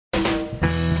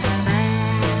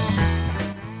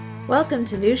Welcome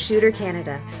to New Shooter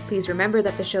Canada. Please remember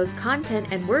that the show's content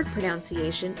and word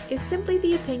pronunciation is simply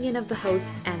the opinion of the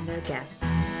hosts and their guests.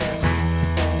 Well,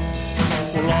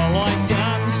 I like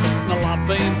guns and I love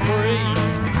being free.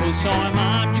 Because I'm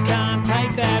armed, you can't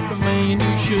take that from me, and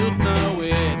you should know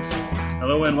it.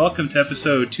 Hello and welcome to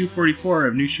episode 244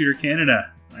 of New Shooter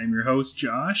Canada. I'm your host,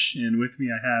 Josh, and with me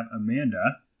I have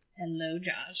Amanda. Hello,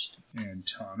 Josh. And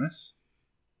Thomas.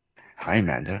 Hi,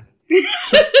 Amanda.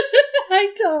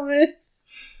 Hi, Thomas.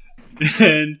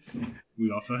 And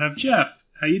we also have Jeff.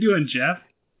 How you doing, Jeff?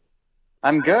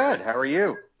 I'm good. How are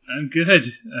you? I'm good.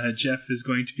 Jeff is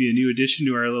going to be a new addition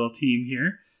to our little team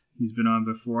here. He's been on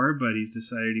before, but he's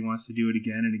decided he wants to do it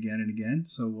again and again and again,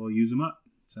 so we'll use him up.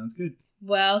 Sounds good.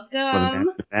 Welcome.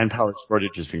 Well, the manpower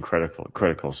shortage has been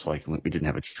critical, so we didn't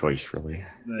have a choice, really.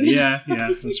 Yeah,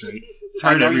 that's right. It's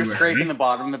hard I know everywhere, you're scraping right? the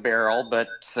bottom of the barrel, but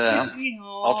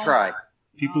I'll try.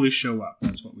 People who show up,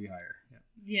 that's what we hire. Yeah.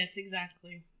 Yes,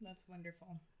 exactly. That's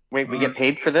wonderful. Wait, we get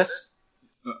paid for this?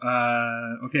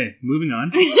 Okay, moving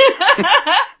on.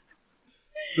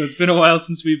 So it's been a while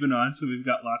since we've been on, so we've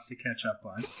got lots to catch up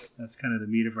on. That's kind of the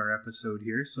meat of our episode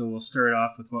here. So we'll start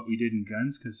off with what we did in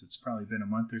guns, because it's probably been a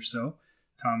month or so.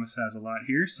 Thomas has a lot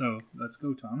here, so let's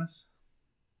go, Thomas.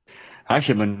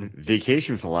 Actually, I'm on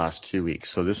vacation for the last 2 weeks,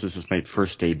 so this is just my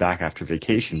first day back after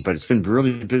vacation, but it's been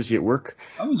really busy at work.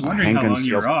 I was wondering how long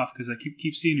you were off, because I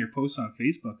keep seeing your posts on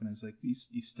Facebook, and I was like, you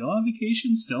still on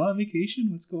vacation? Still on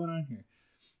vacation? What's going on here?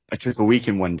 I took a week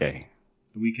and 1 day.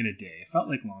 A week and a day. It felt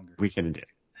like longer. Week and a day.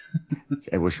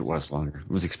 I wish it was longer.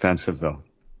 It was expensive, though.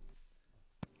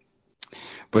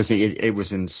 But it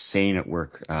was insane at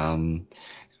work.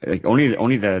 Like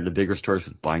only the bigger stores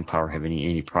with buying power have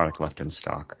any product left in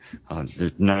stock.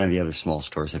 None of the other small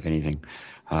stores have anything.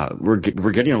 We're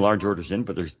getting large orders in,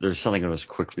 but they're selling it as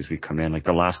quickly as we come in. Like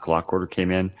the last Glock order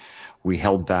came in, we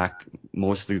held back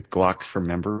most of the Glocks for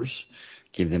members,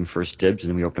 gave them first dibs,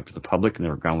 and then we opened up to the public, and they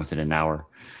were gone within an hour.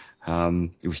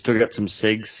 We still got some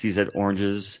SIGs, CZ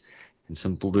oranges, and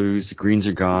some blues. The greens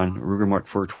are gone. Ruger Mark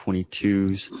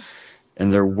 422s.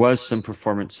 And there was some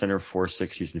Performance Center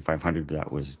 460s and 500, but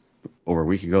that was over a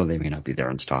week ago. They may not be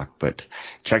there in stock, but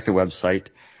check the website.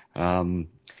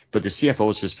 But the CFO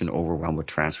has just been overwhelmed with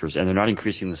transfers, and they're not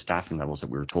increasing the staffing levels that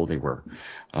we were told they were.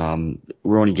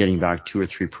 We're only getting back 2 or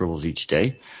 3 approvals each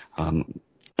day.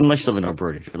 Unless you live in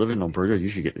Alberta. If you live in Alberta, you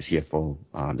should get the CFO.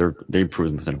 They approve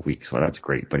them within a week, so that's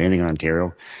great. But anything in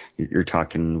Ontario, you're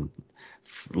talking,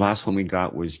 last one we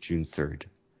got was June 3rd.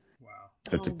 Wow.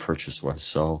 That the purchase was.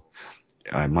 So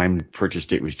my purchase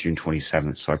date was June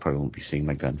 27th, so I probably won't be seeing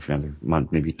my gun for another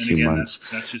month, maybe 2 months.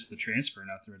 That's just the transfer,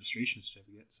 not the registration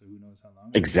certificate, so who knows how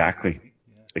long. Exactly. Right?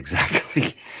 Yeah.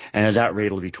 Exactly. And at that rate,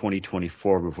 it'll be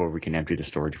 2024 before we can empty the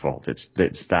storage vault.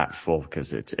 It's that full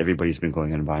because everybody's been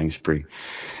going on a buying spree.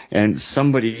 And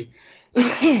somebody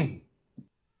on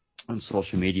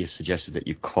social media suggested that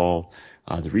you call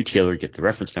the retailer, get the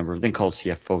reference number, then call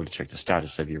CFO to check the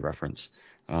status of your reference.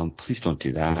 Please don't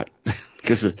do that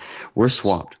because we're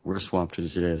swamped. We're swamped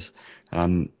as it is.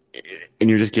 And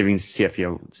you're just giving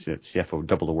CFO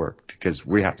double the work because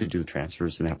we have to do the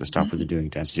transfers and they have to stop what they're doing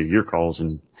to answer your calls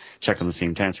and check on the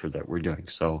same transfer that we're doing.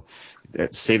 So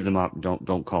save them up.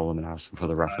 Don't call them and ask them for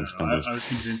the reference numbers. I was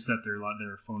convinced that their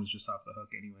phone is just off the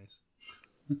hook anyways.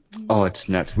 Oh, it's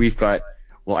nuts.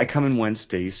 I come in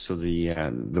Wednesdays, so the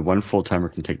one full-timer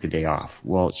can take the day off.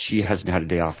 Well, she hasn't had a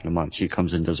day off in a month. She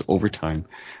comes in, does overtime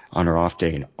on her off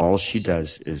day, and all she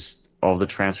does is all the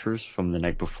transfers from the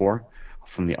night before,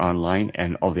 from the online,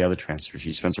 and all the other transfers.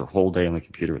 She spends her whole day on the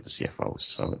computer with the CFO.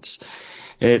 So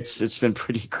it's been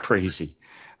pretty crazy.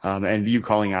 And you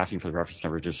calling asking for the reference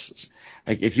number, just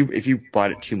like if you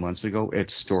bought it 2 months ago,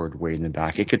 it's stored way in the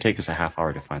back. It could take us a half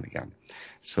hour to find the gun.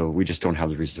 So we just don't have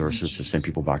the resources to send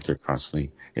people back there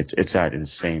constantly. It's that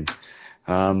insane.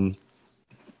 The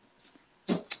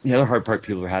other hard part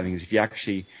people are having is if you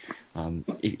actually,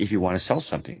 if you want to sell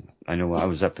something. I know I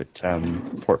was up at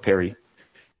Port Perry.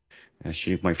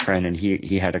 She was my friend, and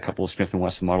he had a couple of Smith &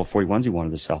 Wesson Model 41s he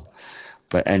wanted to sell.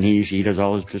 And he does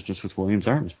all his business with Williams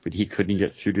Arms, but he couldn't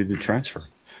get through to the transfer.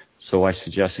 So I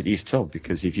suggested East Hill,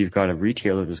 because if you've got a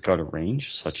retailer that's got a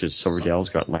range, such as Silverdale's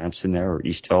got Lance in there, or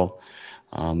East Hill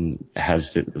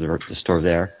has the store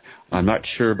there. I'm not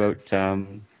sure about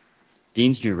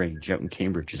Dean's new range out in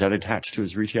Cambridge. Is that attached to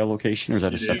his retail location, or is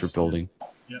that a separate building?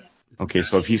 Yep. Okay,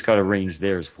 so if he's got a range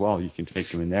there as well, you can take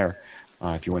him in there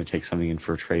if you want to take something in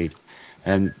for a trade.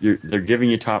 And they're giving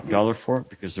you top dollar for it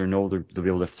because they know they'll be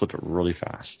able to flip it really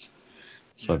fast.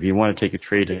 So if you want to take a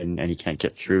trade in and you can't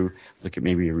get through, look at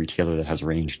maybe a retailer that has a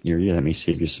range near you. That may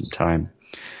save you some time.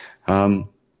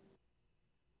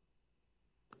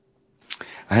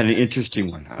 I had an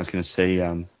interesting one. I was going to say,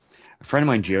 a friend of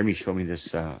mine, Jeremy, showed me this.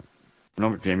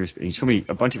 He showed me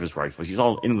a bunch of his rifles. He's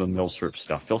all into the milsurp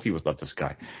stuff. Filthy would love this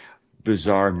guy.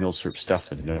 Bizarre milsurp stuff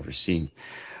that I've never seen.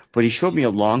 But he showed me a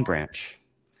Long Branch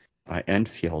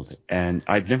Enfield, and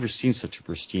I've never seen such a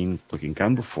pristine-looking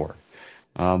gun before.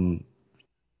 And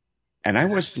I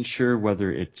wasn't sure whether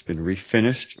it's been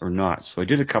refinished or not. So I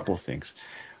did a couple of things.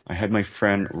 I had my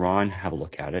friend Ron have a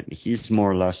look at it. He's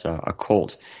more or less a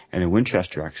Colt and a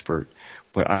Winchester expert,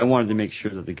 but I wanted to make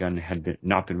sure that the gun had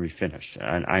not been refinished.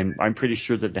 And I'm pretty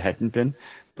sure that it hadn't been,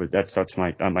 but that's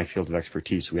my field of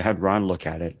expertise. So we had Ron look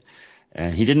at it,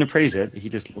 and he didn't appraise it. He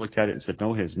just looked at it and said,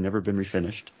 no, it has never been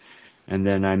refinished. And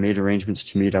then I made arrangements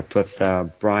to meet up with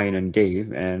Brian and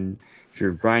Dave. And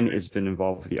Brian has been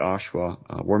involved with the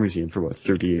Oshawa War Museum for about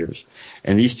 30 years.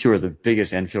 And these two are the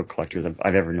biggest Enfield collectors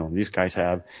I've ever known. These guys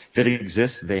have, if it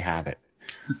exists, they have it.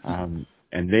 And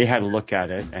they had a look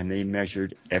at it, and they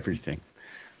measured everything.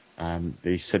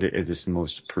 They said it is the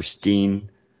most pristine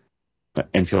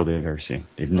Enfield they've ever seen.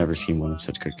 They've never seen one in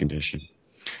such good condition.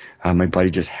 My buddy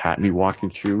just had me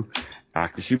walking through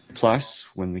Accuracy Plus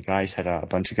when the guys had a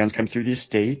bunch of guns come through the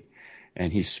estate,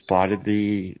 and he spotted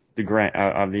the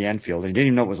Enfield, and he didn't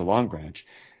even know it was a Long Branch.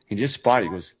 He just spotted it.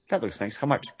 He goes, that looks nice. How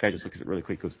much? The guy just looked at it really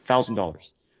quick. He goes, $1,000.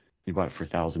 He bought it for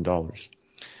 $1,000.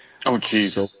 Oh,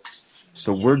 jeez.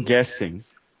 So we're guessing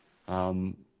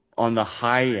on the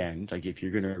high end, like if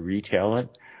you're going to retail it,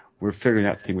 we're figuring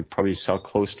that thing would probably sell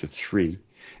close to $3,000.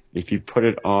 If you put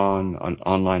it on an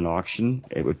online auction,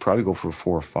 it would probably go for $4,000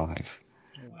 or $5,000.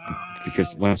 Wow.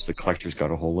 Because once the collectors got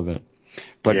a hold of it.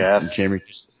 But yes. Jeremy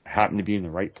just happened to be in the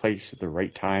right place at the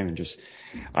right time, and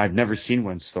I've never seen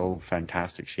one so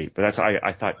fantastic shape. But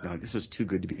I thought, no, this is too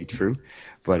good to be true.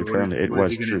 But so apparently it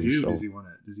was true. Do? So. Does he want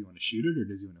to shoot it, or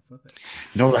does he want to flip it?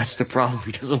 No, that's the problem.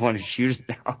 He doesn't want to shoot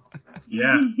it now.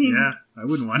 Yeah, I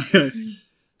wouldn't want to.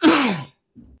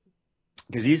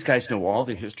 Because these guys know all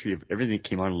the history of everything that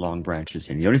came out of Long Branches,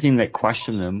 and the only thing that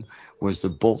questioned them was the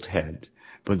bolt head.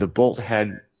 But the bolt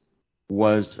head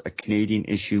was a Canadian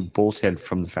issue bolt head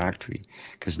from the factory,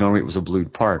 because normally it was a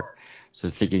blued part. So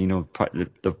thinking,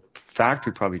 the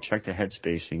factory probably checked the head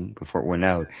spacing before it went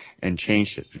out and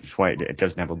changed it. That's why it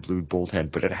doesn't have a blued bolt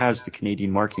head, but it has the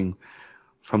Canadian marking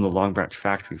from the Long Branch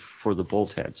factory for the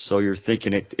bolt head. So you're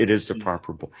thinking it is the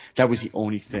proper bolt. That was the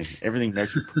only thing. Everything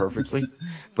measured perfectly,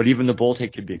 but even the bolt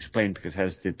head could be explained because it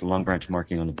has the Long Branch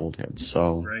marking on the bolt head.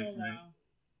 So, right.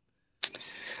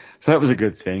 So that was a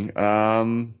good thing.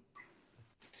 And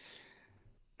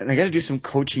I got to do some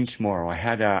coaching tomorrow. I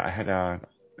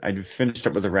finished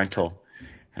up with a rental,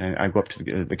 and I go up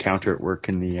to the counter at work,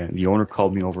 and the owner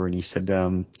called me over and he said,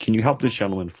 "Can you help this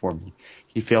gentleman for me?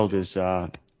 He failed his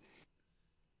on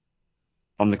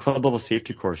the club level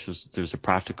safety courses. There's a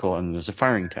practical and there's a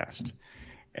firing test,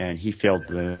 and he failed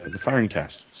the firing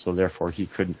test, so therefore he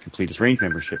couldn't complete his range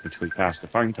membership until he passed the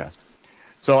firing test."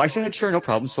 So I said, "Sure, no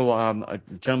problem." So a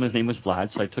gentleman's name was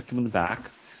Vlad, so I took him in the back.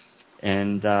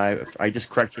 And I just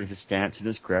corrected his stance and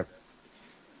his grip.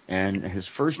 And his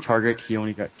first target, he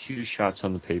only got 2 shots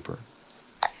on the paper.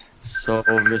 So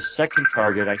the second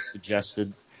target, I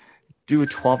suggested do a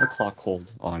 12 o'clock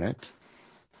hold on it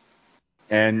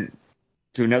and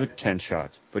do another 10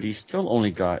 shots. But he still only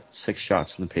got 6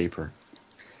 shots on the paper.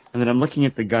 And then I'm looking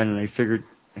at the gun, and I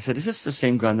said, "Is this the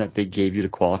same gun that they gave you to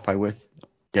qualify with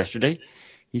yesterday?"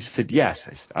 He said, "Yes."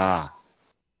 I said,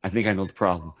 I think I know the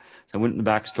problem. So I went in the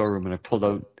back storeroom and I pulled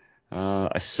out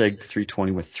a SIG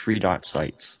 320 with 3-dot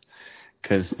sights,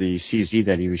 because the CZ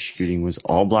that he was shooting was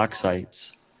all black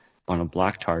sights on a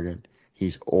black target.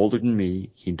 He's older than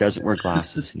me. He doesn't wear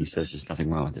glasses, and he says there's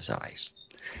nothing wrong with his eyes.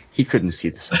 He couldn't see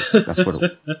the sights. That's what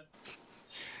it was.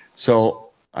 So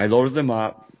I loaded them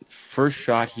up. First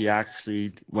shot, he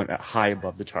actually went high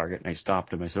above the target, and I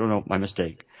stopped him. I said, "Oh, no, my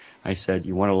mistake." I said,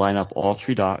 "You want to line up all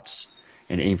 3 dots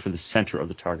and aim for the center of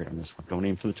the target on this one. Don't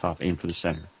aim for the top, aim for the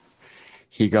center."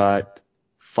 He got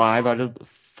 5 out of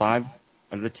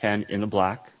the 10 in the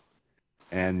black,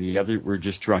 and the other were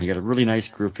just drawn. He got a really nice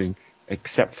grouping,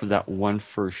 except for that one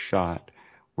first shot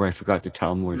where I forgot to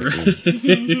tell him where to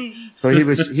aim. So he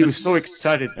was so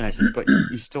excited, and I said, "But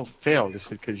you still failed." I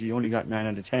said, "Because you only got 9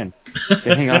 out of 10. I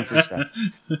said, "Hang on for a sec."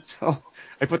 So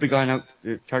I put the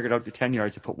target out to 10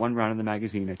 yards. I put 1 round in the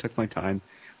magazine. I took my time.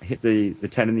 I hit the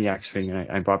 10 in the X-ring,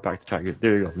 and I brought back the target.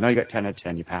 There you go. Now you got 10 out of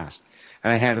 10. You passed.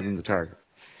 And I handed him the target.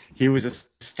 He was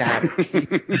ecstatic.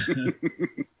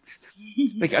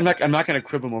 Like, I'm not going to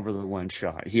crib him over the one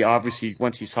shot. He obviously,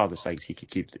 once he saw the sights, he could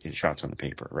keep his shots on the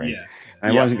paper, right? Yeah.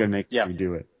 I wasn't going to make him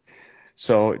do it.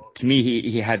 So to me,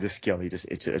 he had the skill.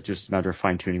 It's just a matter of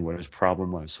fine tuning what his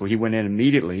problem was. So he went in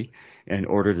immediately and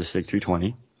ordered a SIG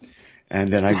 320.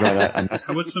 And then I got a message.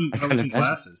 How about some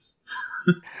glasses?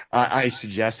 I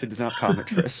suggested an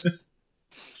optometrist.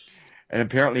 And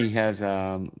apparently he has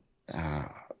a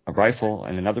rifle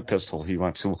and another pistol he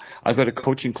wants. So I've got a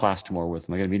coaching class tomorrow with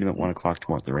him. I'm going to meet him at 1 o'clock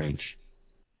tomorrow at the range.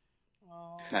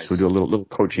 Nice. So we do a little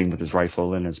coaching with his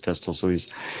rifle and his pistol. So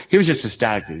he was just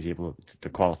ecstatic that he was able to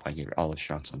qualify, get all his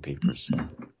shots on paper. So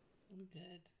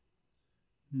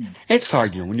Good. it's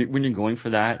hard, when you're going for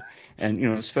that, and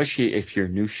especially if you're a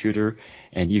new shooter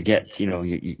and you get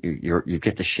you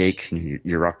get the shakes and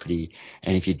you're uppity,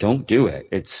 and if you don't do it,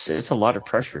 it's a lot of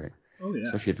pressure. Oh yeah.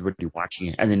 Especially if everybody watching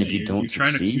it, and then if you don't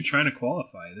succeed, you're trying to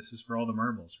qualify. This is for all the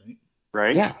marbles, right?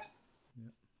 Right? Yeah.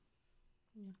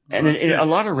 And then in a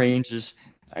lot of ranges,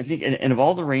 I think, and of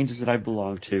all the ranges that I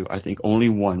belong to, I think only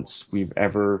once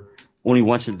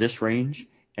at this range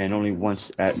and only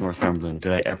once at Northumberland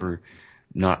did I ever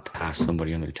not pass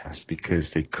somebody on their test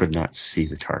because they could not see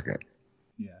the target.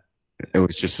 Yeah. It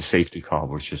was just a safety call.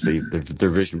 It was just their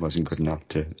vision wasn't good enough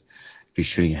to be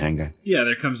shooting a handgun. Yeah,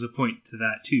 there comes a point to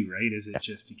that too, right? Is it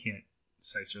just you can't,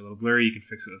 sights are a little blurry, you can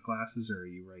fix it with glasses, or are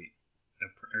you right?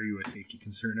 Are you a safety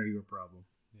concern? Are you a problem?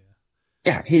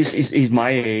 Yeah, he's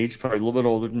my age, probably a little bit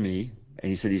older than me,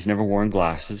 and he said he's never worn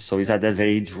glasses, so he's at that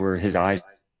age where his eyes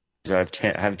have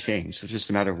changed. So it's just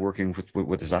a matter of working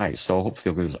with his eyes. So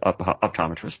hopefully he'll get his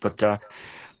optometrist. But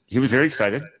he was very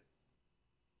excited.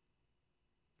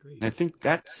 Great. And I think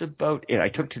that's about it. I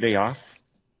took today off,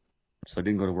 so I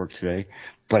didn't go to work today.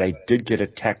 But I did get a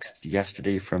text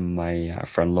yesterday from my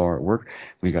friend Laura at work.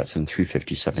 We got some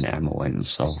 357 ammo in,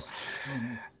 so. Oh,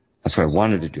 nice. That's what I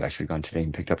wanted to do. I should have gone today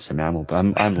and picked up some ammo, but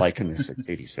I'm liking this at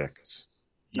 86.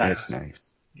 Yes. It's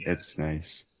nice. Yeah. It's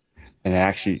nice. And I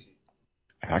actually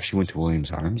went to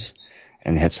Williams Arms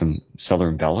and had some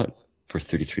Cellar & Bellet for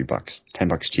 $33,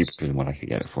 $10 cheaper than what I could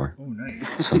get it for. Oh,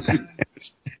 nice.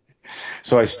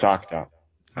 So I stocked up.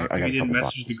 So I you didn't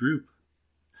message the group.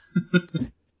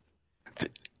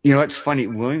 It's funny.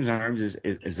 Williams Arms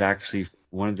is actually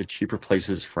one of the cheaper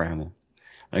places for ammo.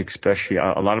 Like especially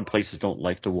a lot of places don't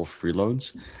like the Wolf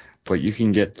reloads, but you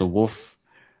can get the Wolf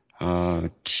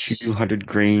 200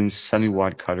 grains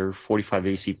semi-wad cutter, 45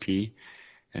 ACP,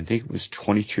 and I think it was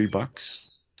 $23.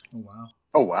 Oh wow.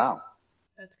 Oh wow.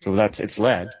 So it's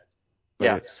lead, but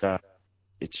Yeah.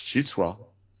 it shoots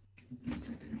well.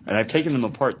 And I've taken them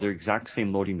apart. They're exact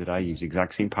same loading that I use,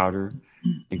 exact same powder,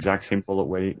 exact same bullet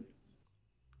weight.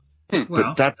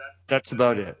 Well, But that's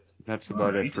about it. That's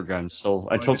about right. it for guns. So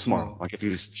until tomorrow, I'll get to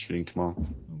this shooting tomorrow.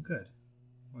 Oh, good.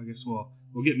 Well, I guess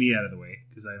we'll get me out of the way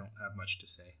because I don't have much to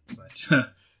say. But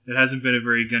it hasn't been a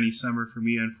very gunny summer for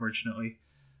me, unfortunately.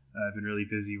 I've been really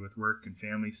busy with work and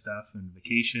family stuff and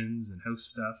vacations and house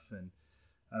stuff, and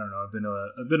I don't know.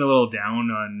 I've been a little down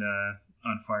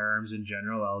on firearms in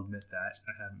general. I'll admit that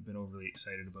I haven't been overly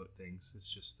excited about things.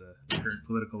 It's just the current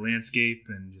political landscape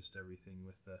and just everything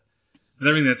with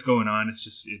everything that's going on. It's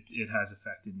just it has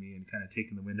affected me and kind of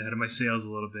taken the wind out of my sails a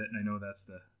little bit. And I know that's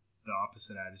the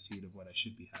opposite attitude of what I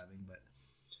should be having, but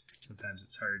sometimes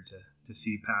it's hard to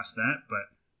see past that. But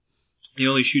the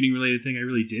only shooting related thing I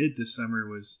really did this summer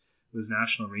was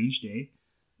National Range Day,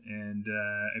 and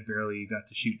I barely got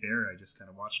to shoot there. I just kind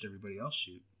of watched everybody else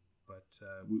shoot. But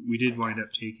we did wind up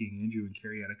taking Andrew and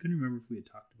Carrie out. I couldn't remember if we had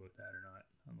talked about that or not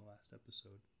on the last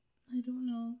episode. I don't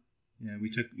know. Yeah,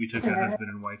 we took a husband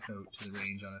and wife out to the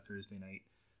range on a Thursday night,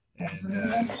 and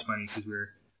it was funny because we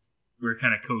were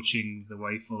kind of coaching the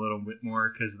wife a little bit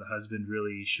more because the husband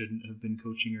really shouldn't have been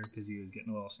coaching her because he was getting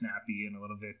a little snappy and a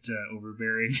little bit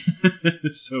overbearing.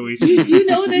 So you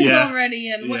know this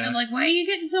already, and yeah. I'm like, why are you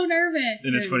getting so nervous?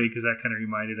 And it's funny because that kind of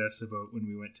reminded us about when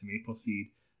we went to Maple Seed,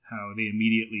 how they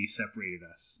immediately separated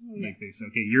us. Yeah. Like they said,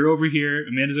 okay, you're over here,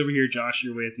 Amanda's over here, Josh,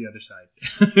 you're way at the other side.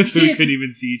 So we couldn't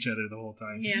even see each other the whole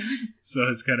time. Yeah. So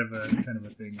it's kind of a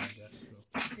thing, I guess. So.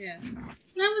 Yeah.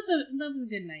 That was a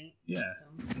good night. Yeah.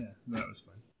 So. Yeah, that was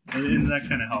fun. And that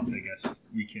kind of helped, I guess,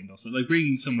 rekindle. So like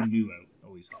bringing someone new out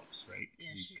always helps, right?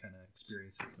 Because Yeah, you kind of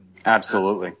experience it from the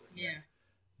Absolutely. Yeah.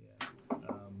 Yeah.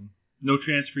 No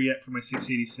transfer yet for my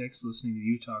 686. Listening to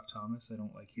you talk, Thomas, I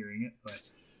don't like hearing it, but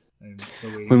I'm still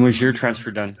waiting. When was your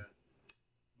transfer done?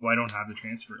 Well, I don't have the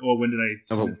transfer. Well, when did I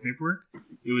submit the paperwork?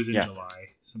 It was in Yeah.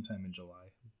 July, sometime in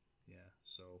July. Yeah,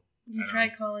 so. You I don't tried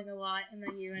know. calling a lot, and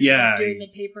then you ended up doing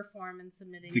the paper form and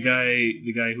submitting The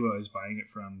it. guy who I was buying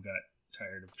it from got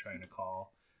tired of trying to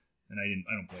call, and I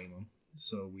don't blame him.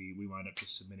 So we wound up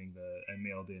just submitting I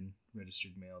mailed in,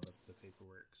 registered mail, the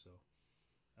paperwork. So.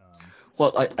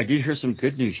 Well, I did hear some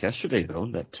good news yesterday though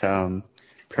that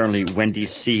apparently Wendy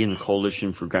C. and the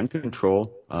Coalition for Gun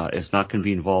Control is not going to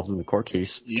be involved in the court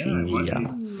case between the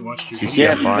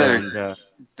CCFI and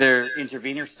their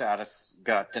intervener status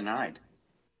got denied.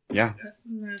 Yeah.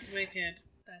 That's wicked.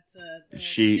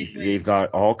 That's they've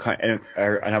got all kind, and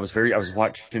I was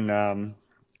watching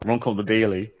one called The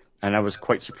Bailey, and I was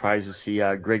quite surprised to see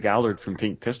Greg Allard from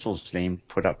Pink Pistol's name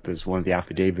put up as one of the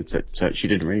affidavits that she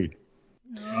didn't read.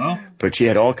 Oh. But she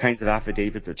had all kinds of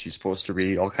affidavits that she's supposed to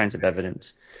read, all kinds of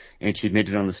evidence, and she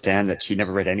admitted on the stand that she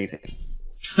never read anything.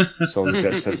 So the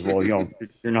judge says, well, you're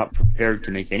not prepared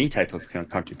to make any type of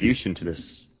contribution to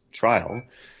this trial.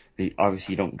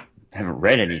 Obviously, you haven't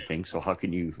read anything, so how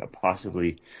can you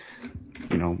possibly,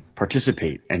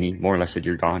 participate? And he more or less said,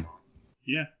 you're gone.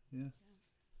 Yeah.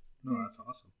 No, that's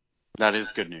awesome. That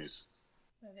is good news.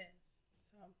 That is.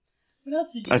 So, what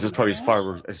else did you That's probably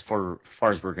as far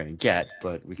as we're going to get,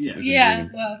 but we can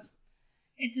well,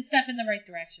 it's a step in the right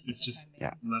direction. It's just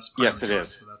less. Yes, it is.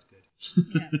 So that's good.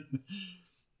 Yeah.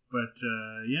 But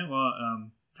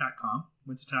TACCOM.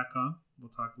 Went to TACCOM. We'll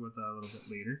talk about that a little bit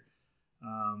later.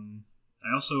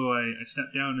 I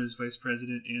stepped down as vice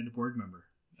president and a board member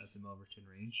at the Milverton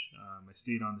Range. I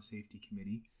stayed on the safety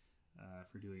committee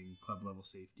for doing club level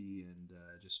safety and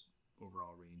just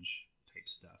overall range type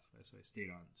stuff. So I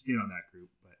stayed on that group,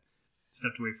 but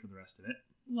stepped away from the rest of it.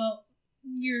 Well,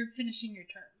 you're finishing your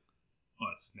term.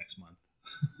 Well, it's next month.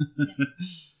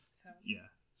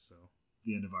 So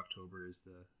the end of October is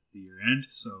the year end.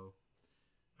 So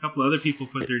a couple other people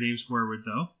put their names forward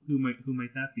though. Who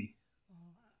might that be?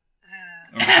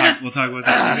 We'll talk about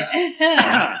that later.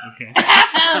 Okay.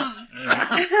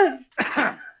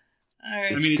 All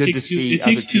right. I mean, it takes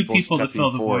two people to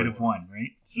fill the void of one,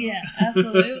 right? So. Yeah,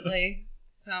 absolutely.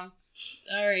 So,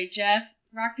 all right, Jeff.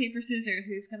 Rock, paper, scissors.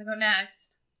 Who's gonna go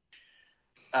next?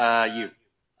 You.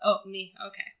 Oh, me.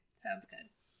 Okay, sounds good.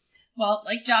 Well,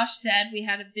 like Josh said, we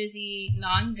had a busy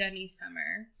non-gunny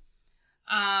summer.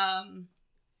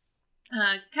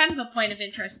 Kind of a point of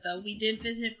interest, though. We did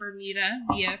visit Bermuda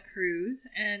via cruise,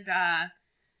 and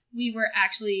we were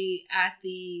actually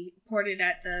ported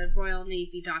at the Royal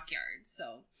Navy dockyard.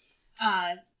 So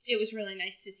it was really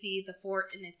nice to see the fort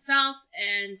in itself.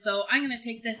 And so I'm going to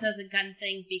take this as a gun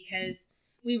thing because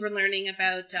we were learning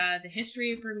about the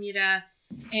history of Bermuda.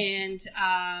 And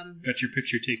got your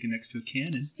picture taken next to a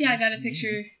cannon. Yeah, I got a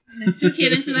picture next to a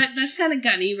cannon, so that's kind of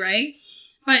gunny, right?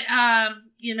 But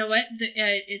you know what?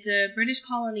 It's a British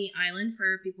colony island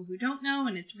for people who don't know,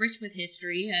 and it's rich with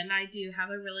history, and I do have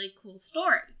a really cool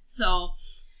story. So,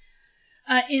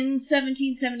 in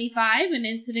 1775, an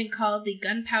incident called the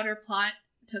Gunpowder Plot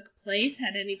took place.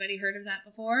 Had anybody heard of that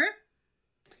before?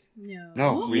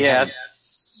 No.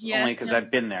 Yes. Only because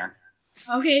I've been there.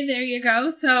 Okay, there you go.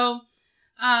 So,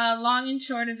 long and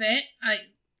short of it,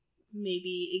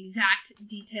 maybe exact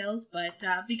details, but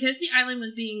because the island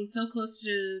was being so close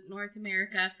to North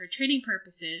America for trading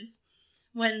purposes,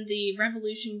 when the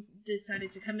Revolution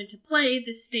decided to come into play,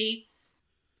 the states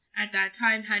at that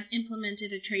time had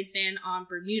implemented a trade ban on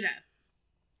Bermuda.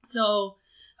 So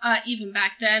even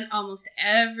back then, almost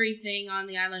everything on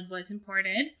the island was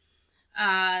imported.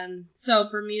 So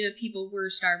Bermuda people were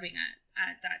starving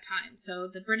at that time. So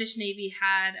the British Navy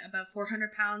had about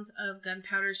 400 pounds of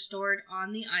gunpowder stored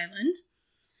on the island.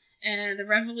 And the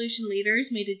Revolution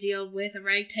leaders made a deal with a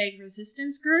ragtag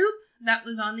resistance group that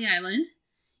was on the island.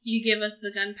 You give us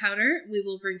the gunpowder, we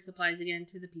will bring supplies again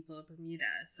to the people of Bermuda.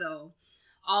 So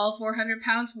all 400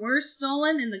 pounds were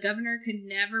stolen, and the governor could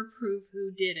never prove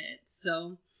who did it.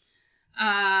 So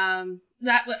I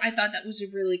thought that was a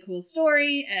really cool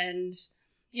story, and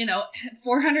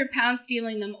 400 pounds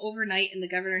stealing them overnight, and the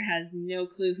governor has no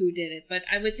clue who did it. But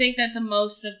I would think that the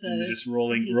most of the and just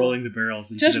rolling the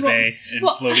barrels into the bay and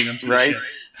floating them to the ship.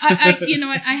 I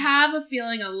have a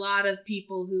feeling a lot of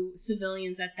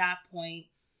civilians at that point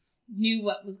knew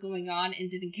what was going on and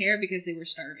didn't care because they were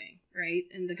starving, right?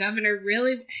 And the governor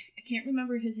really, I can't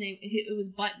remember his name. It was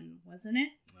Button, wasn't it?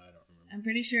 I don't remember. I'm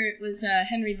pretty sure it was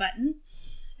Henry Button.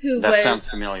 That sounds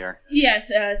familiar. Yes,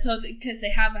 because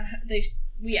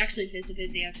we actually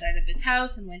visited the outside of his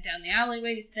house and went down the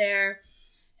alleyways there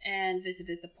and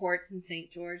visited the ports in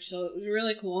St. George. So it was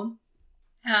really cool.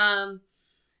 The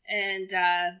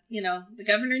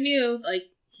governor knew,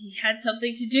 he had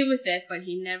something to do with it, but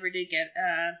he never did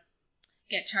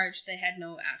get charged. They had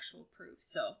no actual proof.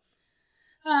 So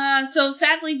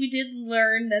sadly, we did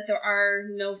learn that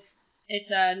it's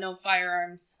a no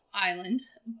firearms island,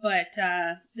 but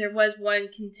there was one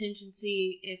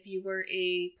contingency. If you were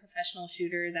a professional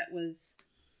shooter that was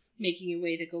making your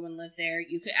way to go and live there,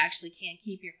 you can't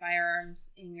keep your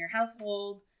firearms in your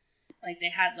household. They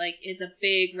had it's a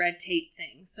big red tape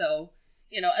thing. So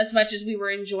as much as we were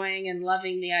enjoying and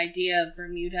loving the idea of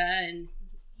Bermuda, and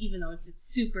even though it's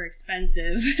super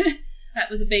expensive, that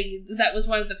was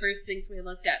one of the first things we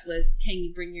looked at was, can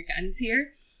you bring your guns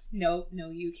here? No,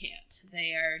 you can't.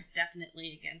 They are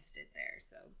definitely against it there,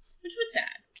 so, which was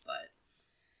sad, but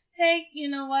hey, you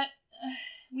know what?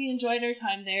 We enjoyed our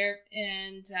time there,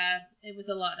 and it was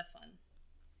a lot of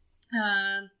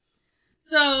fun.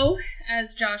 So,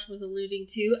 as Josh was alluding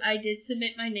to, I did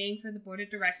submit my name for the board of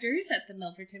directors at the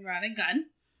Milverton Rod and Gun.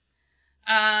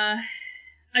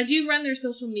 I do run their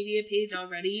social media page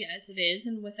already as it is,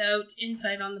 and without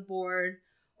insight on the board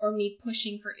or me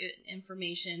pushing for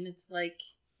information, it's like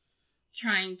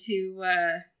trying to,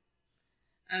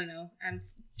 I don't know, I'm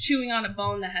chewing on a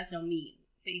bone that has no meat,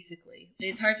 basically.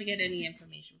 It's hard to get any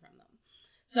information from them.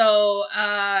 So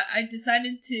I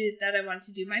decided that I wanted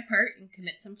to do my part and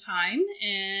commit some time,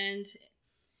 and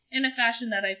in a fashion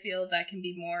that I feel that I could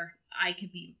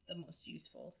be the most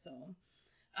useful. So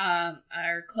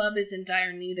our club is in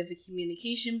dire need of a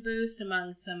communication boost,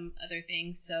 among some other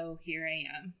things. So here I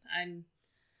am. I'm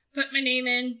put my name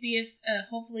in, be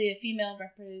hopefully a female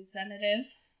representative,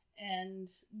 and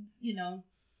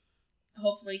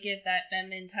hopefully give that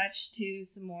feminine touch to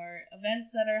some more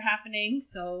events that are happening.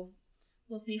 So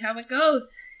we'll see how it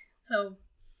goes. So,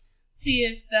 see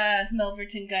if the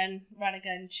Milverton Rod and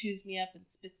Gun chews me up and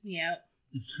spits me out.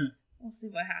 We'll see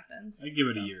what happens. I'd give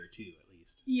it a year or two, at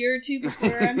least. A year or two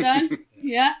before I'm done?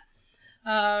 Yeah?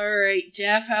 All right,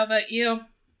 Jeff, how about you?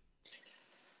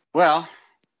 Well,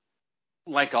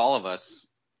 like all of us,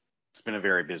 it's been a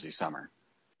very busy summer.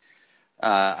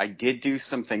 I did do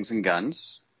some things in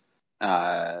guns.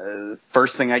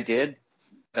 First thing I did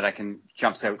that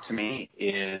jumps out to me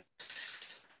is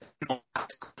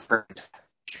for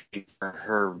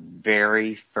her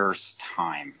very first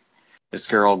time. This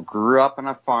girl grew up on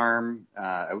a farm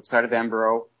outside of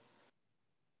Embro.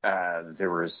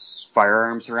 There was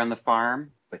firearms around the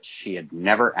farm, but she had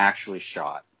never actually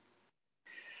shot.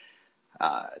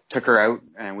 Took her out,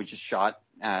 and we just shot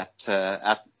at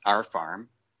our farm,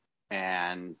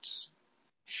 and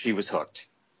she was hooked.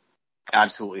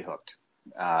 Absolutely hooked.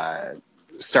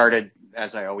 Started,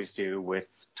 as I always do, with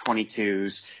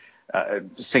 22s.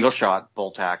 Single shot,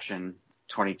 bolt action.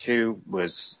 22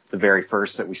 was the very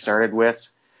first that we started with,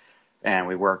 and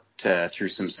we worked through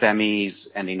some semis,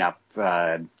 ending up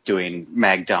doing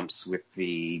mag dumps with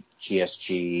the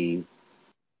GSG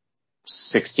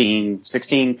 16,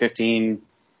 15.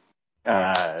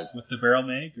 With the barrel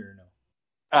mag or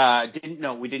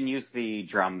no? We didn't use the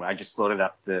drum. I just loaded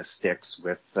up the sticks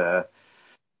with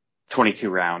 22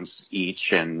 rounds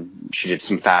each, and she did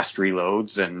some fast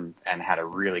reloads and had a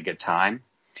really good time.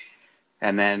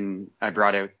 And then I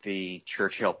brought out the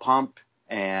Churchill pump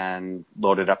and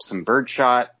loaded up some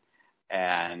birdshot,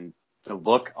 and the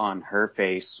look on her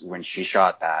face when she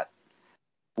shot that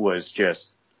was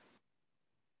just,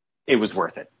 it was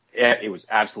worth it. It was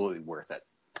absolutely worth it.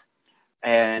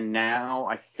 And now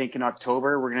I think in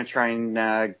October we're going to try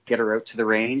and get her out to the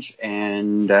range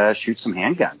and shoot some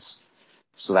handguns.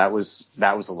 So that was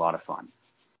a lot of fun.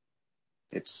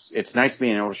 It's nice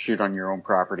being able to shoot on your own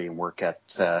property and work at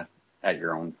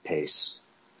your own pace.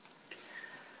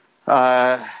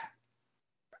 And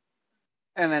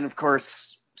then of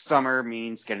course summer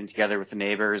means getting together with the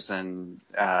neighbors, and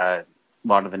a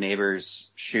lot of the neighbors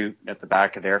shoot at the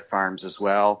back of their farms as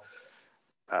well.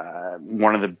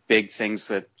 One of the big things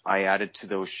that I added to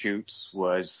those shoots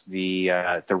was the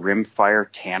rimfire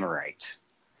tannerite.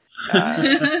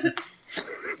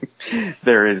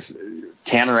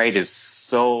 Tannerite is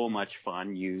so much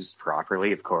fun used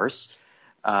properly, of course.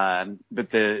 But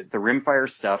the rimfire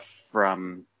stuff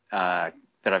from that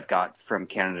I've got from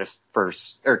Canada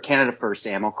First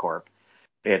Ammo Corp.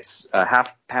 It's a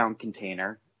half-pound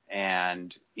container,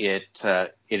 and it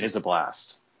is a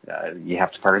blast. You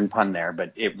have to pardon the pun there,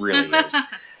 but it really is.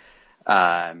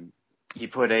 You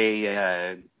put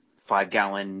a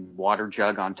 5-gallon water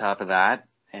jug on top of that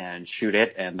and shoot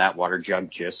it, and that water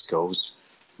jug just goes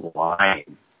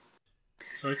flying.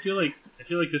 So I feel like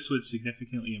this would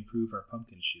significantly improve our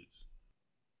pumpkin shoots.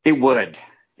 It would.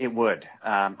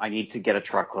 I need to get a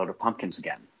truckload of pumpkins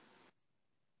again,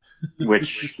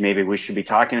 which maybe we should be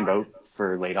talking about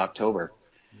for late October.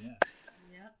 Yeah.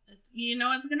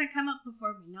 It's going to come up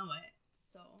before we know it.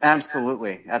 So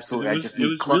Absolutely. It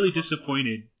was really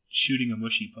disappointed shooting a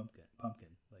mushy pumpkin.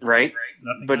 Right?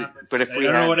 Nothing but happens.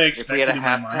 if we had a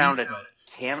half pound of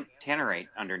tannerite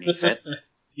underneath it,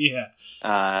 Yeah.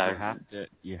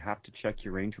 You have to check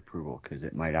your range approval because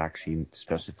it might actually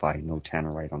specify no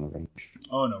tannerite on the range.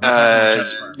 Oh no, we're talking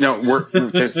just farm. No,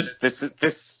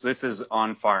 this is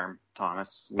on farm,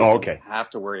 Thomas. We Oh, okay. don't have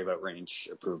to worry about range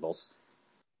approvals.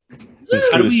 Let's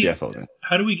How go do to we- CFO then.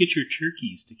 How do we get your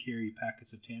turkeys to carry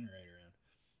packets of tannerite around?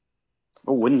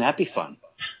 Oh, wouldn't that be fun?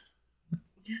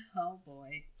 Oh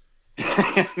boy.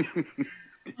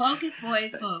 Focus,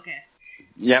 boys, focus.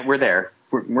 Yeah, we're there.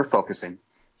 We're focusing.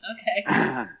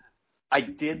 Okay. I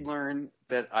did learn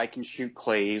that I can shoot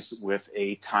clays with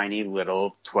a tiny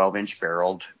little 12-inch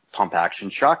barreled pump action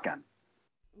shotgun.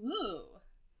 Ooh.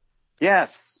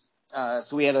 Yes.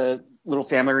 So we had a little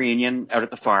family reunion out at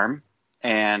the farm.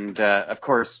 And, of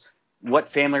course,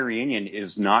 what family reunion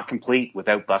is not complete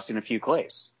without busting a few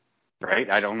clays, right?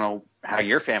 I don't know how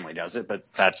your family does it, but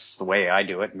that's the way I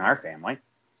do it in our family.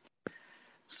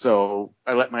 So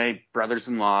I let my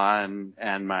brothers-in-law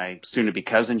and my soon-to-be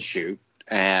cousin shoot,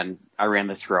 and I ran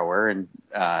the thrower. And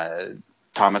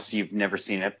Thomas, you've never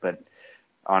seen it, but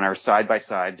on our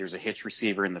side-by-side, there's a hitch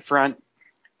receiver in the front,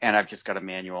 and I've just got a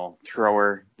manual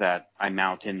thrower that I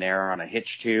mount in there on a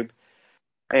hitch tube.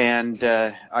 And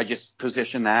I just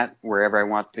position that wherever I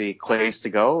want the clays to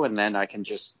go, and then I can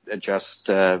just adjust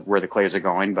where the clays are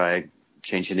going by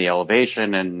changing the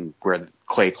elevation and where the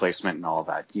clay placement and all of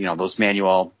that. You know, those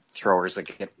manual throwers that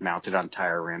get mounted on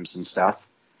tire rims and stuff.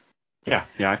 Yeah,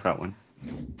 I've got one.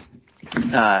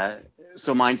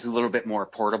 So mine's a little bit more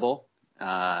portable.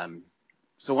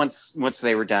 So once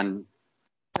they were done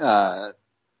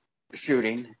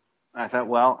shooting, I thought,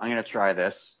 well, I'm going to try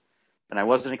this. And I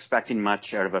wasn't expecting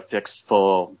much out of a fixed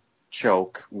full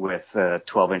choke with a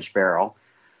 12-inch barrel.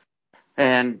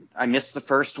 And I missed the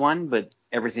first one, but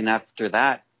everything after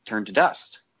that turned to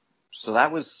dust. So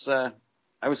that was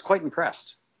I was quite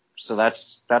impressed. So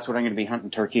that's what I'm going to be hunting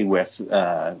turkey with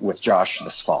Josh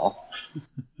this fall.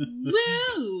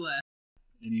 Woo!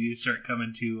 And you need to start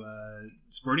coming to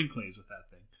sporting clays with that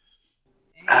thing.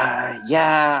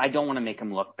 Yeah, I don't want to make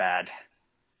him look bad.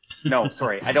 No,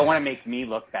 sorry, I don't want to make me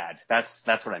look bad. That's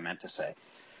what I meant to say.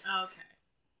 Okay.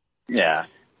 Yeah.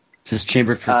 Is this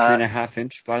chambered for 3.5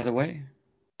 inch, by the way?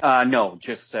 No,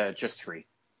 just 3.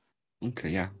 Okay,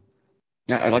 yeah.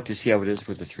 Yeah, I'd like to see how it is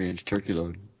with the 3-inch turkey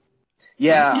load.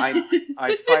 Yeah,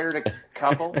 I fired a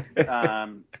couple.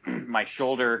 My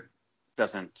shoulder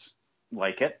doesn't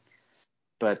like it,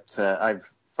 but I've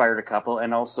fired a couple.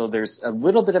 And also there's a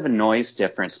little bit of a noise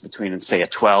difference between, say, a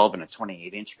 12 and a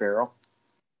 28-inch barrel.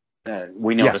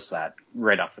 We noticed that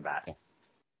right off the bat.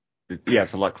 Yeah,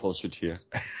 it's a lot closer to you.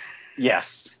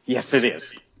 Yes, it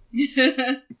is.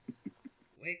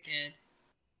 Wicked.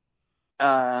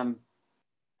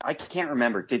 I can't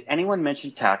remember. Did anyone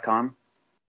mention TACCOM?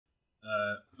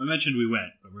 I mentioned we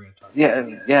went, but we're going to talk about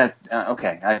it. Yeah.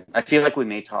 Okay. I feel like we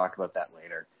may talk about that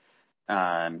later.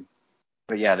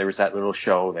 But yeah, there was that little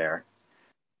show there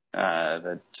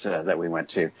that we went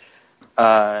to.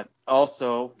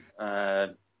 Also,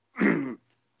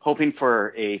 hoping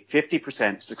for a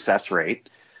 50% success rate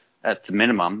at the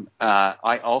minimum,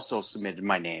 I also submitted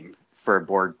my name for a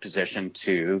board position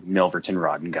to Milverton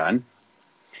Rod and Gun.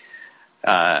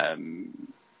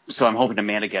 So I'm hoping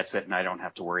Amanda gets it and I don't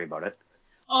have to worry about it.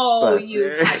 Oh, But-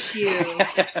 you hush you.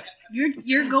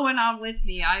 You're going on with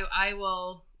me. I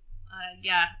will.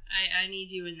 I need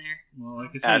you in there. Well,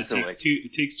 like I said, Absolutely.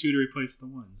 it takes two to replace the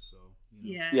one, so.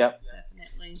 You know. Yeah. Yep.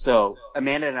 Definitely. So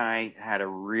Amanda and I had a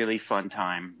really fun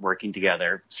time working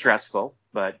together. Stressful,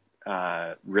 but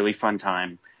really fun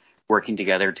time working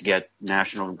together to get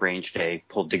National Range Day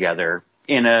pulled together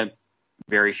in a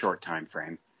very short time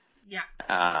frame. Yeah.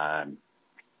 And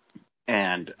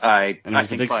And it I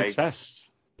was a think big success.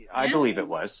 I Yeah. believe it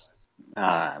was.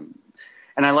 And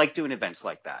I like doing events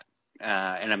like that.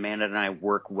 And Amanda and I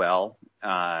work well.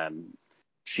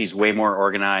 She's way more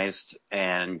organized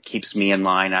and keeps me in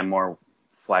line. I'm more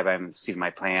fly by the seat of my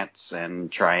pants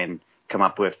and try and come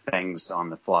up with things on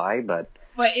the fly. But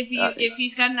if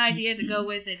he's got an idea to go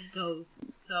with it, he goes.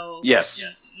 So Yes.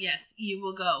 yes, you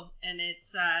will go, and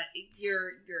it's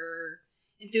your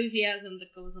enthusiasm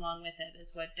that goes along with it is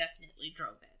what definitely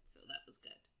drove it. So that was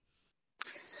good.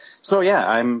 so, yeah,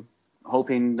 I'm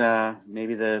hoping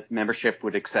maybe the membership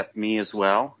would accept me as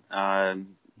well.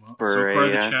 Well, For so far,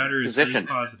 a, the chatter is position.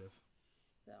 very positive.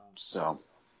 So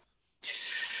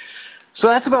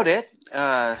that's about it.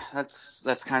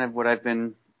 That's kind of what I've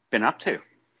been up to.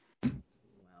 Wow.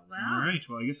 All right.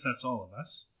 Well, I guess that's all of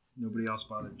us. Nobody else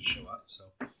bothered to show up, so.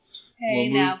 Hey,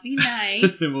 We'll now move- be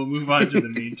nice. We'll move on to the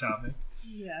main topic.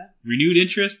 Yeah. Renewed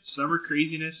interest, summer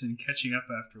craziness, and catching up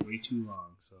after way too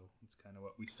long. So it's kind of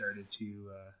what we started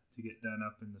to get done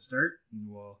up in the start, and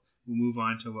we'll we'll move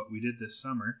on to what we did this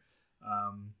summer.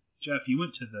 Jeff, you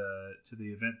went to the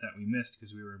event that we missed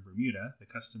because we were in Bermuda, the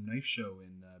Custom Knife Show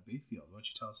in Bayfield. Why don't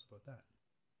you tell us about that?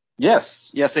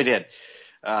 Yes, I did.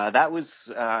 That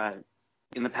was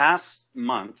in the past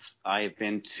month. I've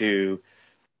been to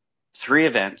 3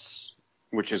 events,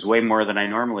 which is way more than I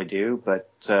normally do, but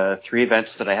 3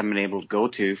 events that I haven't been able to go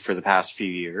to for the past few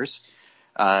years.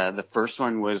 The first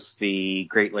one was the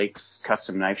Great Lakes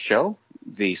Custom Knife Show.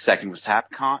 The second was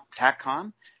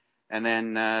TACCon. And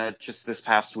then just this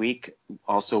past week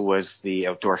also was the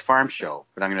Outdoor Farm Show.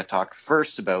 But I'm going to talk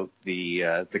first about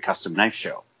the Custom Knife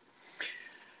Show.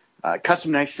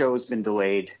 Custom Knife Show has been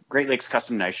delayed. Great Lakes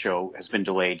Custom Knife Show has been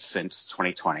delayed since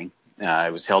 2020.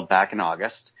 It was held back in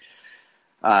August.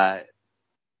 I'd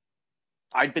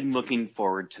been looking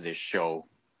forward to this show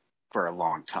for a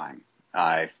long time.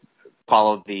 I've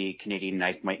followed the Canadian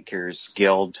Knife Makers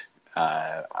Guild.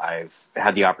 I've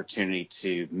had the opportunity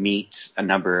to meet a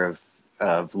number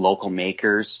of local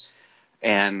makers.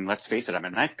 And let's face it, I'm a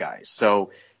knife guy.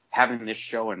 So having this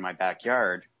show in my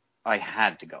backyard, I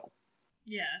had to go.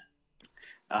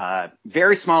 Yeah.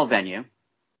 Very small venue.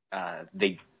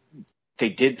 They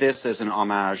did this as an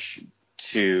homage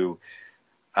to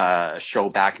a show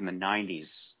back in the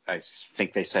 90s. I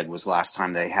think they said was the last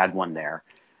time they had one there.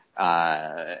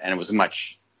 And it was a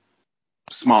much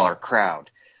smaller crowd.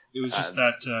 It was just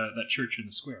that church in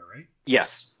the square, right?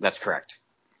 Yes, that's correct.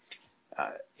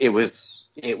 It was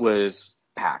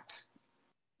packed.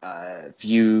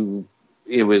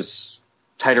 It was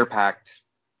tighter packed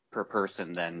per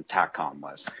person than TACCon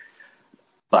was.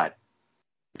 But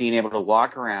being able to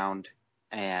walk around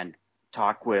and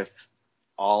talk with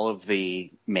all of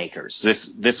the makers.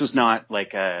 This was not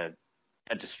like a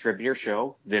distributor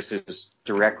show. This is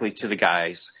directly to the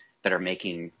guys that are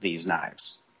making these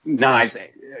knives, guys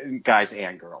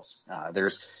and girls.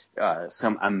 There's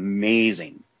some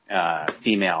amazing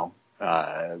female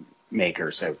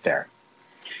makers out there.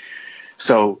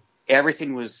 So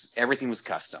everything was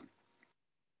custom.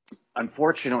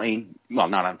 Unfortunately, well,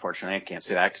 not unfortunately, I can't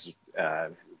say that because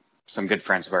some good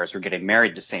friends of ours were getting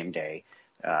married the same day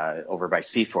over by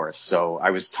Seaforth. So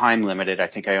I was time limited. I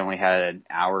think I only had an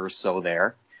hour or so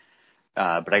there.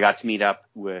 But I got to meet up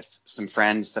with some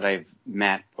friends that I've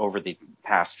met over the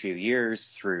past few years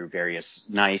through various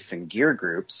knife and gear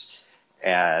groups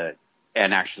and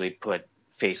actually put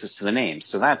faces to the names.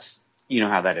 So that's, you know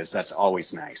how that is. That's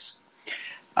always nice.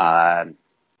 But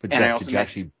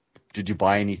Jeff, did you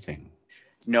buy anything?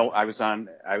 No, I was on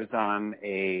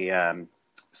a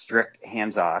strict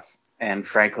hands off. And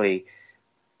frankly,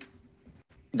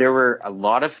 there were a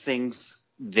lot of things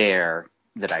there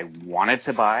that I wanted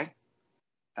to buy.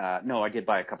 No, I did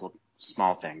buy a couple of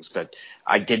small things, but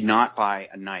I did not buy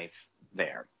a knife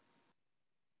there.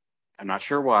 I'm not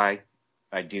sure why.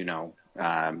 I do know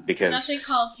because nothing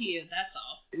called to you. That's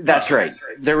all. That's right.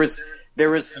 There was.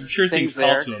 I'm sure things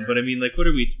call to him, but I mean, like, what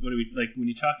are we like when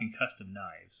you're talking custom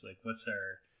knives? Like, what's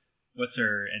our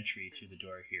entry through the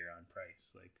door here on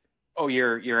price? Like, oh,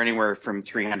 you're anywhere from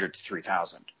 $300 to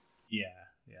 $3,000. Yeah.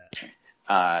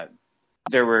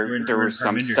 There were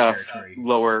some stuff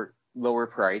lower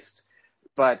priced,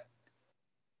 but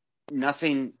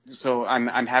nothing. So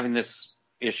I'm having this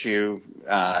issue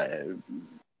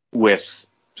with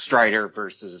Strider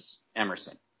versus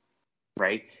Emerson,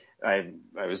 right? I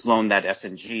was loaned that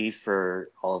SNG for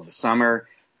all of the summer.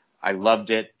 I loved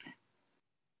it,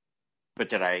 but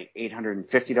did I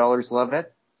 $850 love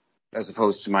it as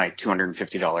opposed to my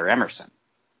 $250 Emerson?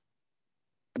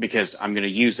 Because I'm going to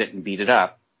use it and beat it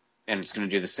up, and it's going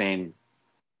to do the same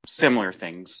similar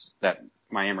things that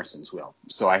my Emersons will.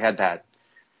 So I had that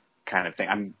kind of thing.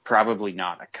 I'm probably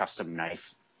not a custom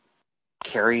knife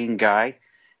carrying guy,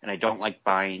 and I don't like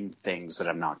buying things that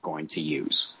I'm not going to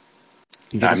use.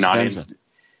 I'm not in.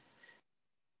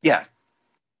 Yeah.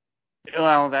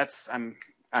 Well,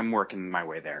 I'm working my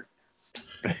way there.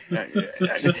 I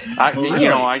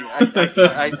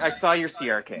saw your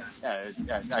CRK.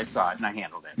 I saw it and I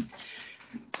handled it.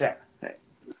 Yeah.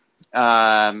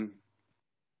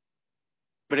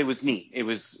 But it was neat. It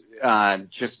was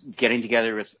just getting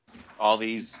together with all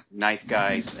these knife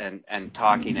guys and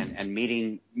talking and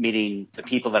meeting the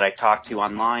people that I talk to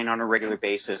online on a regular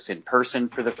basis in person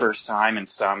for the first time, and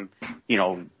some,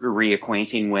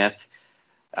 reacquainting with.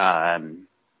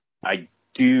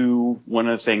 One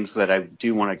of the things that I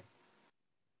do want to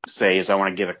say is I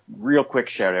want to give a real quick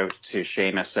shout out to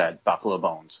Seamus at Buffalo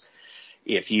Bones.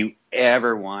 If you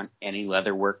ever want any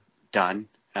leather work done,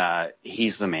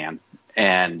 he's the man.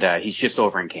 And he's just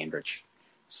over in Cambridge.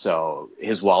 So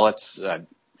his wallets,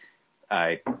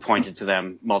 I pointed to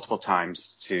them multiple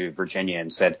times to Virginia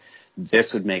and said,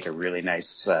 this would make a really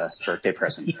nice birthday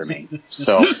present for me.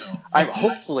 So I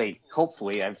hopefully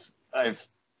I've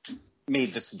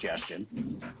made the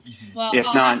suggestion. Well, If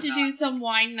I'll not- have to do some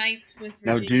wine nights with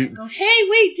Now Virginia. do- Go, hey,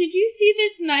 wait, did you see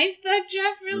this knife that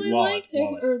Jeff really wallet, likes?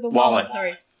 wallet. Or the Wallet. wallet,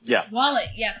 sorry. Yeah. Wallet,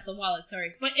 yes, the wallet,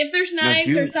 sorry. But if there's Now knives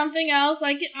do- or something else,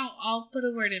 like it, I'll put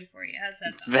a word in for you. How's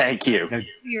that sound? Thank you. Now,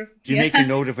 You're, do you make a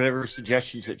note of whatever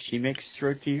suggestions that she makes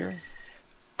throughout the year?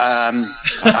 I have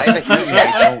a Apparently I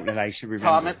hearing, don't, and I should remember.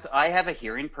 Thomas, I have a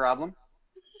hearing problem.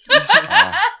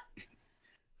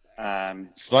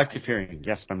 Selective hearing.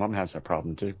 Yes, my mom has that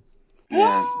problem too.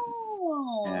 Yeah.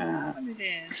 Oh, Yeah. what it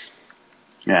is.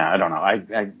 Yeah, I don't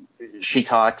know. She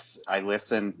talks, I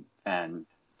listen, and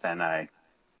then I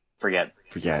forget.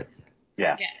 Forget.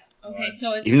 Yeah. Yeah. Okay,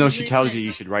 so it's Even though she live tells in-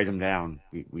 you should write them down.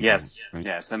 We Yes. don't, right?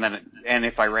 Yes. And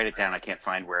if I write it down, I can't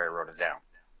find where I wrote it down.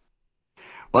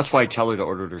 Well, that's why I tell her to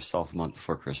order it herself a month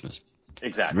before Christmas.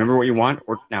 Exactly. Remember what you want?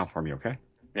 Order it now for me, okay?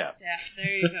 Yeah. Yeah,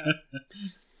 there you go.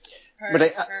 But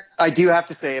Perfect. I do have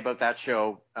to say about that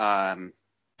show,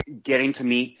 getting to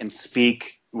meet and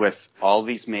speak with all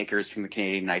these makers from the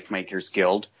Canadian Knife Makers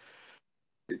Guild,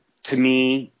 to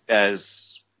me,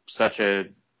 as such a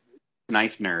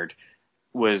knife nerd,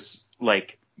 was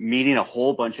like meeting a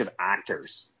whole bunch of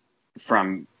actors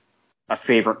from a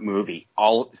favorite movie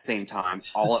all at the same time,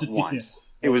 all at once.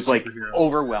 Yeah. It was like Superheroes.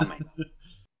 overwhelming.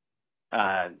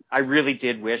 I really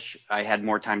did wish I had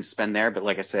more time to spend there, but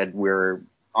like I said, we're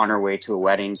on our way to a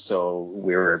wedding, so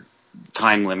we were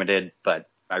time limited, but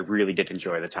I really did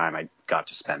enjoy the time I got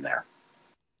to spend there.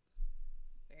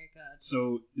 Very good.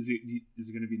 So is it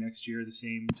going to be next year the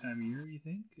same time of year, you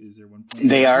think? Is there one point?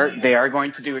 They are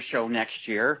going to do a show next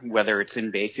year, whether it's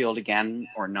in Bayfield again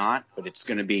or not, but it's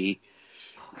going to be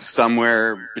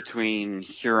somewhere between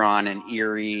Huron and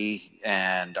Erie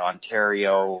and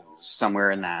Ontario,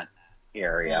 somewhere in that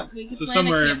area. We could So plan a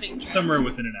somewhere camping trip. somewhere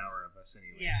within an hour of us,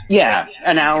 anyway. Yeah. Yeah,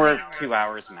 an hour, 2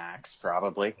 hours max,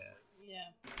 probably. Yeah.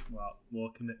 Well, we'll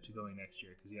commit to going next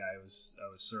year because I was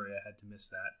sorry I had to miss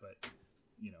that, but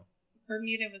you know.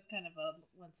 Bermuda was kind of a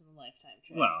once in a lifetime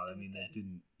trip. Well, It I was mean that good.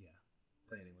 didn't. Yeah,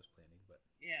 planning was planning, but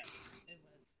Yeah, it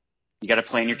was. You got to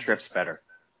plan your trips better.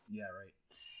 yeah, right.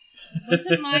 It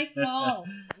wasn't my fault.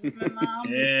 It was my mom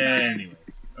this time.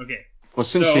 Anyways, okay. Well,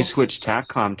 since So- they switched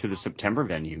TACCOM to the September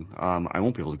venue, I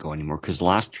won't be able to go anymore because the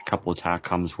last couple of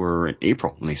TACCOMs were in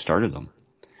April when they started them.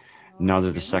 Now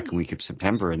they're the second week of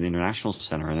September in the International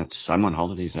Center, and I'm on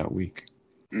holidays that week.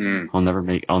 Mm. I'll never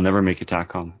make a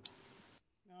TACCOM.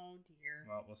 Oh dear.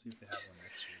 Well, we'll see if they have one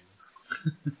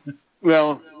next year.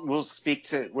 Well, we'll speak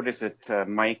to, what is it,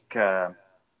 Mike,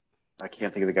 I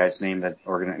can't think of the guy's name that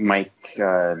organized, Mike,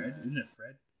 Fred, isn't it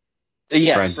Fred?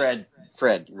 yeah, Fred.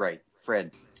 Fred, right,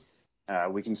 Fred.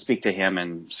 We can speak to him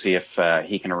and see if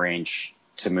he can arrange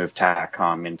to move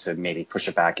TACCOM into, maybe push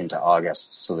it back into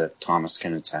August so that Thomas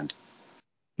can attend.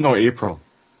 No, April.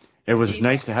 It was April.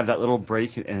 nice to have that little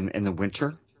break in the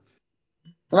winter.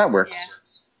 Well, that works.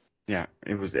 Yeah,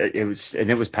 it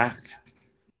was packed.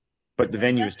 But the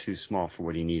venue was too small for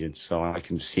what he needed, so I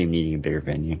can see him needing a bigger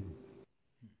venue.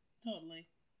 Totally.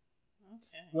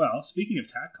 Okay. Well, speaking of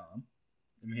TACCOM,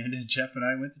 Amanda, Jeff, and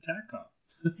I went to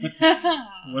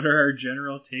TACCOM. What are our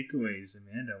general takeaways,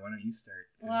 Amanda? Why don't you start?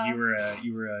 Because Well-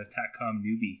 you were a TACCOM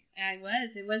newbie. I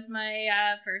was. It was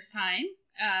my first time.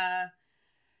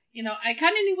 I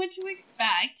kind of knew what to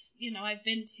expect. I've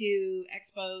been to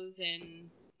expos and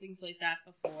things like that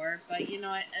before, but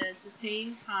at the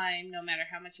same time, no matter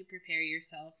how much you prepare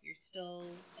yourself, you're still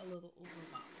a little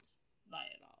overwhelmed by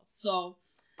it all. So,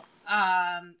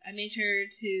 I made sure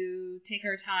to take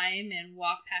our time and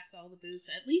walk past all the booths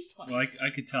at least twice. Well, I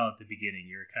could tell at the beginning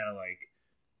you were kind of like,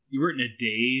 you weren't in a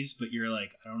daze, but you're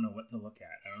like, I don't know what to look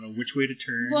at. I don't know which way to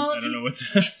turn. Well, I don't know what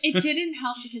to... It didn't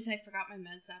help because I forgot my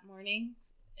meds that morning,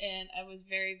 and I was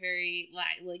very, very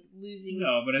losing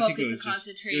No, but I focus think it was and just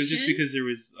concentration. because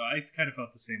I kind of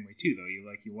felt the same way too, though. You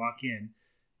walk in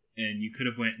and you could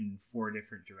have went in 4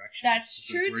 different directions. That's It's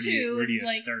true, where too. Where do It's you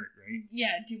like- start, right?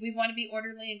 Yeah, do we want to be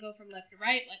orderly and go from left to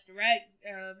right, right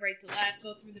to left,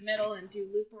 go through the middle and do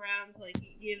loop arounds?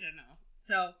 You don't know.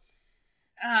 So,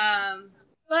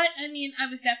 but I mean, I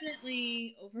was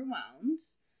definitely overwhelmed,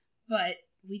 but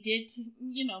we did,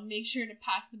 make sure to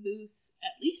pass the booth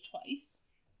at least twice.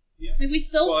 Yeah. And we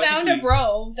still Well, I found think a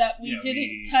row that we yeah,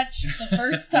 didn't we- touch the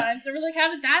first time. So we're like, how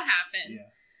did that happen? Yeah.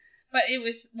 But it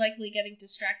was likely getting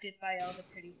distracted by all the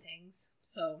pretty things.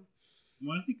 So,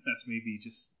 Well, I think that's maybe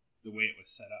just the way it was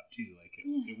set up too. Like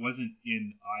it wasn't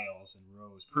in aisles and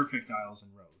rows, perfect aisles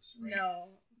and rows, right? no,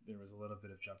 There was a little bit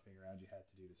of jumping around you had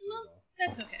to do to see No. it all.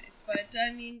 that's okay. But,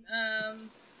 I mean,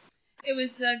 It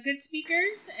was good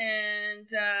speakers, and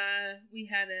we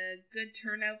had a good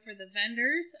turnout for the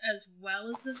vendors as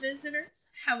well as the visitors.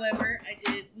 However,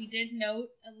 we did note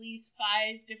at least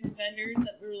 5 different vendors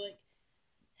that were like,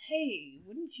 hey,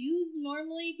 wouldn't you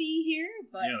normally be here?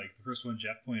 But Yeah, like the first one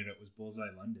Jeff pointed out was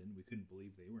Bullseye London. We couldn't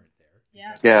believe they weren't there.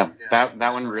 Yeah. Yeah,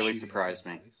 that one really surprised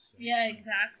me. Yeah,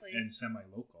 exactly. And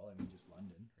semi-local, I mean, just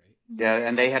London, right? Yeah,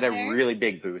 and they had a There. really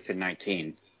big booth in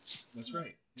 19. That's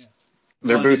right. Yeah.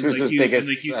 Their Well, booth and was as you- big and as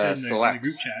like you said in the Select.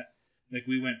 group chat. Like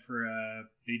we went for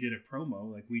they did a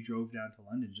promo. Like we drove down to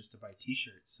London just to buy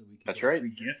T-shirts so we could That's get right. a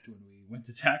free gift when we went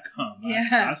to TACCOM Yeah.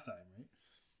 last time, right?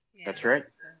 Yeah. That's right.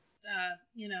 So,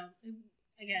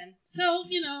 again,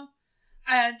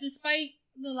 despite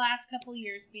the last couple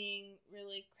years being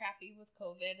really crappy with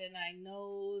COVID, and I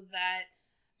know that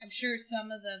I'm sure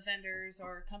some of the vendors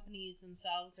or companies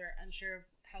themselves are unsure of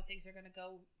how things are going to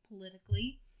go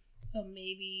politically. So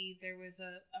maybe there was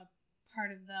a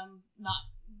part of them not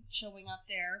showing up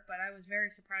there, but I was very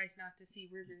surprised not to see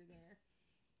Ruger there.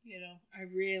 I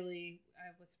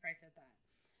was surprised at that.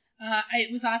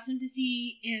 It was awesome to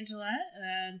see Angela,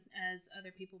 as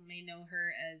other people may know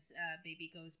her as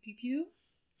Baby Goes Pew Pew.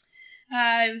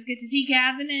 It was good to see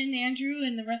Gavin and Andrew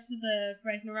and the rest of the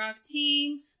Ragnarok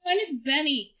team. Minus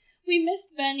Benny. We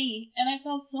missed Benny, and I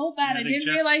felt so bad. Yeah, I I think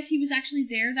didn't realize he was actually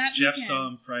there that Jeff weekend. saw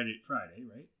him Friday,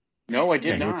 right? No, I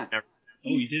did Yeah, not. Oh,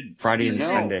 you didn't. Friday and No.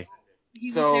 Sunday. He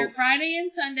So- was there Friday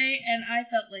and Sunday, and I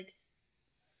felt like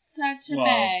such a Well,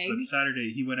 bag. but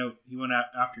Saturday he went out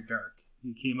after dark.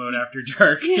 He came out after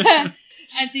dark. Yeah,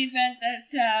 at the event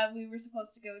that we were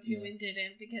supposed to go to Yeah. and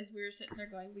didn't, because we were sitting there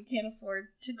going, we can't afford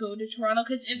to go to Toronto,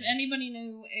 because if anybody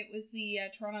knew, it was the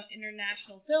Toronto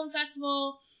International Film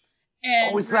Festival.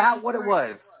 And Oh, is that what it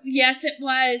was? Yes, it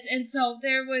was. And so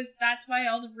that's why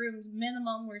all the rooms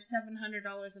minimum were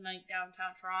 $700 a night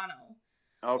downtown Toronto.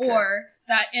 Okay.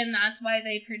 And that's why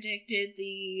they predicted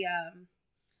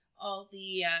all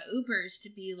the Ubers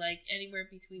to be like anywhere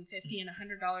between $50 and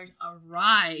 $100 a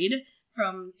ride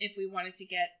from if we wanted to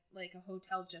get like a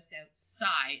hotel just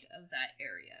outside of that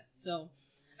area. So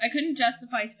I couldn't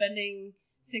justify spending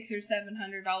 $600 or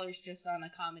 $700 just on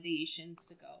accommodations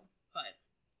to go, but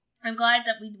I'm glad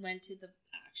that we went to the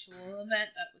actual event.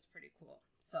 That was pretty cool.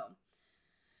 So,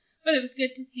 but it was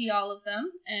good to see all of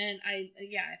them, and I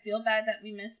feel bad that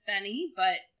we missed Benny,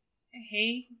 but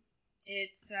hey,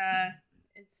 it's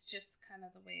just kind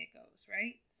of the way it goes,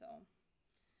 right? So,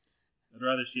 I'd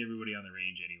rather see everybody on the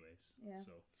range, anyways. Yeah.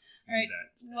 So, all right.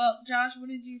 Well, Josh, what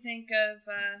did you think of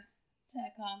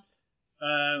TACCOM?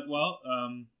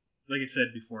 Like I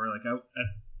said before, like I don't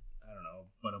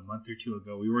know, about a month or two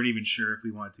ago, we weren't even sure if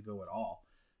we wanted to go at all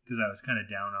because I was kind of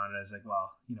down on it. I was like,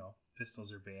 well,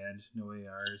 pistols are banned, no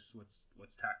ARs. What's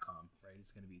TACCOM, right?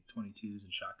 It's going to be 22s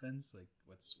and shotguns. Like,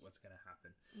 what's going to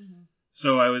happen? Mm-hmm.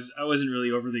 So I wasn't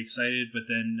really overly excited, but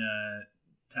then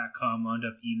TACCOM wound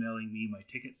up emailing me my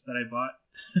tickets that I bought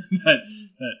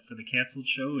that for the canceled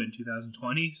show in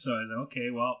 2020. So I was like, okay,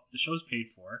 well, the show's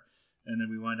paid for, and then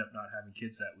we wound up not having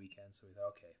kids that weekend. So we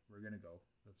thought, okay, we're gonna go.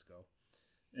 Let's go.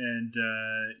 And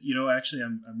actually,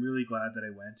 I'm really glad that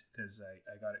I went because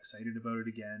I got excited about it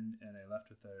again, and I left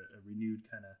with a renewed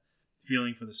kind of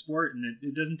feeling for the sport. And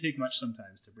it doesn't take much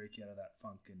sometimes to break you out of that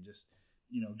funk and just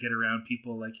get around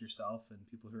people like yourself and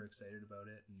people who are excited about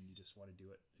it, and you just want to do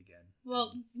it again.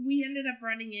 Well, we ended up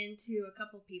running into a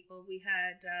couple people. We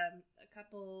had a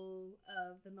couple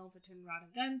of the Milverton Rod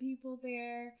and Gun people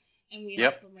there, and we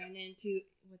also ran into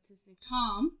what's his name,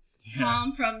 Tom. Yeah.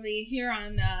 Tom from the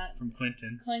Huron. From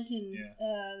Clinton.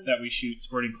 Yeah. That we shoot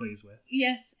sporting clays with.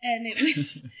 Yes, and it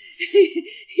was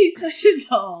he's such a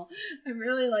doll. I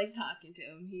really like talking to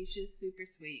him. He's just super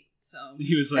sweet. So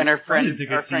he was like, and our friend, I didn't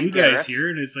think I'd see you guys here,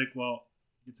 and it's like, well,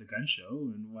 it's a gun show,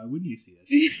 and why wouldn't you see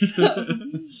us? But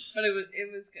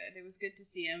it was good. It was good to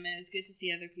see him, and it was good to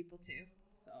see other people too.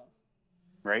 So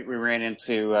right, we ran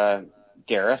into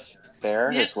Gareth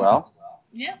there as well.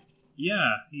 Yeah.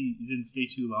 Yeah, he didn't stay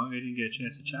too long. I didn't get a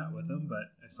chance to chat with him, but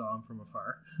I saw him from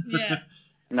afar. Yeah.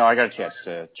 No, I got a chance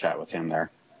to chat with him there.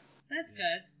 That's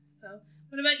good. So,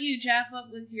 what about you, Jeff?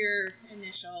 What was your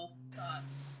initial thoughts?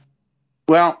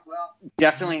 Well,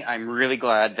 definitely, I'm really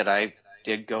glad that I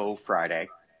did go Friday.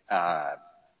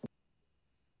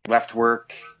 Left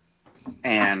work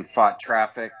and fought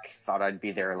traffic. Thought I'd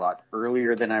be there a lot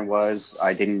earlier than I was.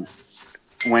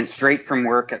 Went straight from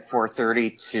work at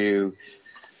 4:30 to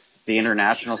the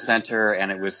International Center,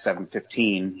 and it was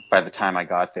 7:15 by the time I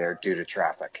got there due to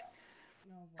traffic.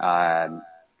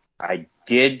 I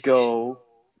did go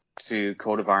to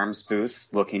Coat of Arms booth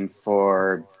looking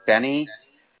for Benny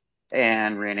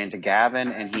and ran into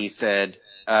Gavin, and he said,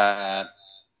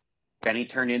 Benny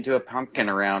turned into a pumpkin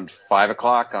around 5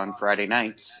 o'clock on Friday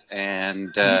nights,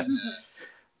 and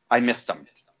I missed him.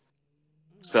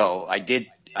 So I did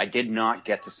not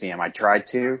get to see him. I tried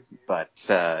to, but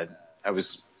I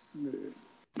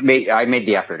made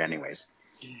the effort anyways.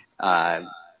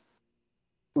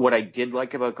 What I did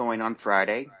like about going on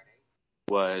Friday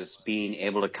was being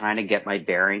able to kind of get my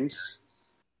bearings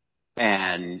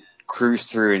and cruise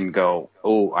through and go,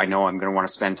 oh, I know I'm going to want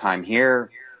to spend time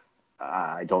here.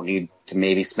 I don't need to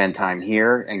maybe spend time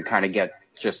here, and kind of get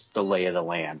just the lay of the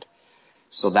land.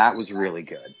 So that was really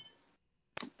good.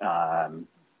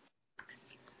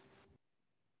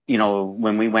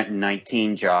 When we went in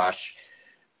 19, Josh,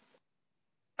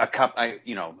 a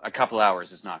couple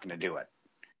hours is not going to do it.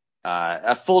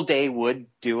 A full day would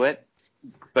do it,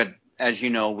 but as you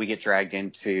know, we get dragged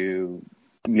into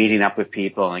meeting up with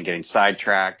people and getting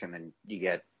sidetracked, and then you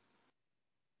get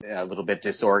a little bit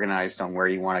disorganized on where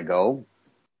you want to go.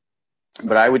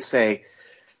 But I would say,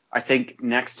 I think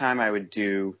next time I would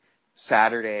do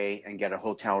Saturday and get a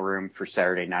hotel room for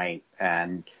Saturday night,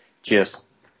 and just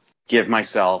give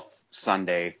myself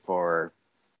Sunday for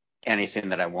anything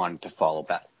that I wanted to follow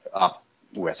back up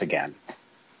with again.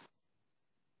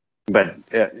 But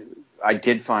I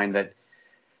did find that.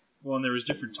 Well, and there was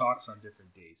different talks on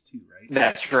different days too, right?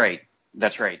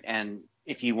 That's right. And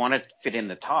if you want to fit in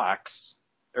the talks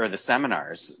or the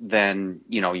seminars, then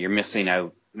you're missing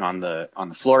out on the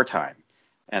floor time.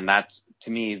 And that, to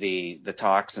me, the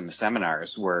talks and the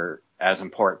seminars were as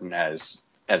important as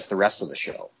the rest of the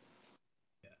show.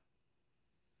 Yeah.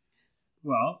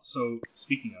 Well, so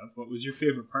speaking of, what was your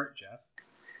favorite part, Jeff?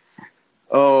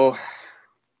 Oh,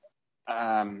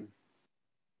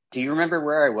 do you remember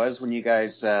where I was when you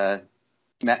guys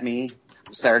met me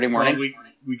Saturday morning? Well,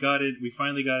 we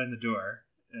finally got in the door,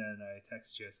 and I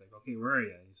texted you. I was like, okay, where are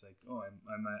you? He's like, oh,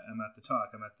 I'm at the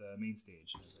talk. I'm at the main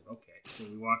stage. And I was like, okay. So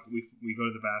we go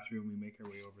to the bathroom. We make our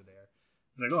way over there.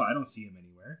 I was like, oh, I don't see him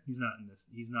anywhere. He's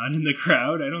not in the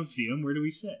crowd. I don't see him. Where do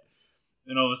we sit?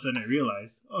 And all of a sudden I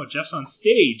realized, oh, Jeff's on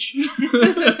stage.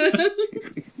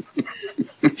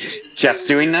 Jeff's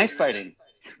doing knife fighting.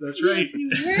 That's right. Yes, you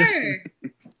were.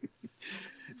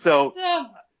 So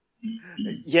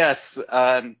yes,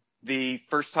 the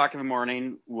first talk of the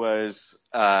morning was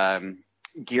M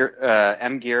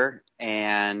Gear,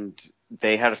 and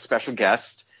they had a special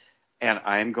guest, and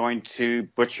I'm going to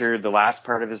butcher the last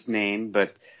part of his name,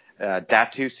 but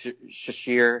Datu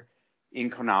Shashir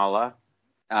Inkonala.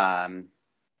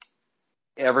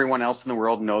 Everyone else in the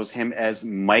world knows him as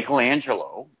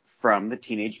Michelangelo from the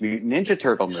Teenage Mutant Ninja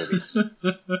Turtle movies.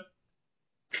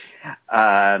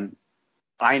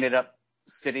 I ended up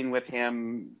sitting with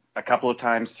him a couple of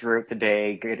times throughout the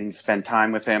day, getting to spend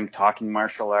time with him, talking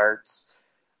martial arts,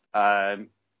 and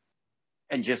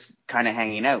just kind of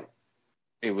hanging out.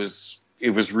 It was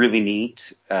really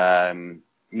neat.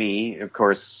 Me, of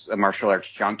course, a martial arts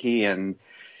junkie and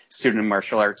student of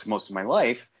martial arts most of my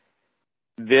life.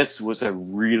 This was a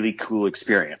really cool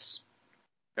experience.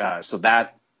 So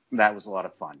that was a lot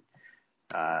of fun.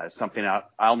 Something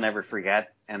I'll never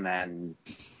forget. And then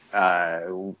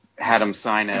had him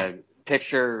sign a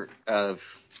picture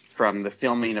from the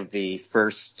filming of the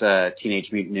first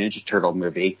Teenage Mutant Ninja Turtle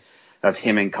movie of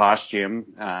him in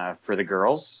costume for the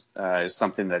girls.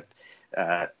 Something that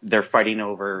they're fighting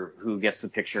over who gets the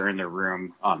picture in their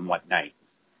room on what night.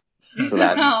 So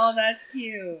oh, that's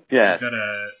cute. Yes. I've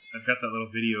got that little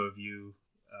video of you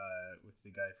with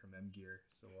the guy from M Gear,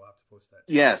 so we'll have to post that.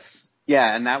 Yes.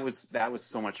 Yeah, and that was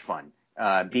so much fun.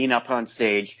 Being up on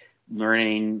stage,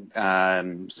 learning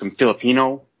some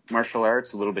Filipino martial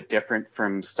arts, a little bit different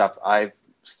from stuff I've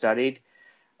studied.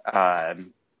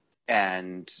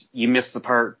 And you missed the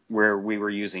part where we were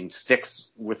using sticks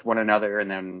with one another,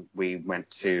 and then we went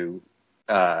to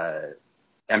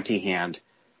empty hand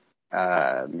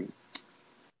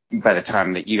by the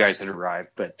time that you guys had arrived.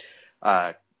 But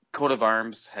Coat of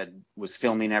Arms was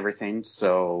filming everything,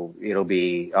 so it'll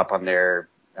be up on their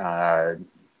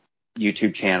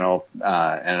YouTube channel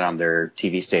and on their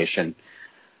TV station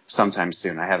sometime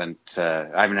soon. I haven't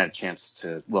had a chance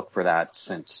to look for that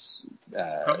since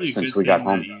we got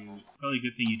home. Probably a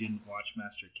good thing you didn't watch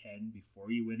Master Ken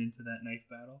before you went into that knife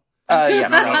battle. Yeah,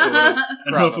 I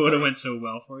don't know if it would have went so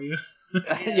well for you.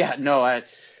 Yeah, no,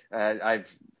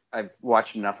 I've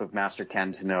watched enough of Master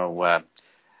Ken to know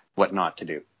what not to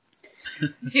do.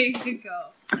 There you go.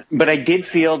 But I did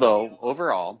feel, though,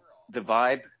 overall, the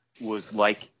vibe was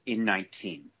like in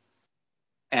 19.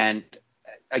 And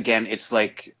again, it's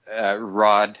like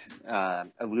Rod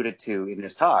alluded to in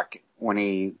his talk when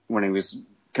he was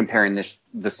comparing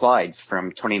the slides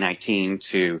from 2019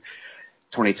 to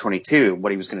 2022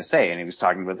 what he was going to say, and he was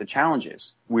talking about the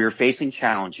challenges. We were facing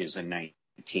challenges in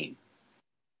 19.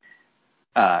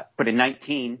 But in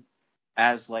 19,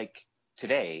 as like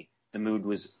today, the mood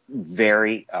was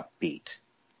very upbeat.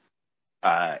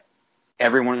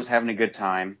 Everyone was having a good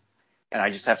time. And I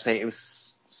just have to say, it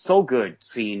was so good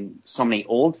seeing so many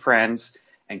old friends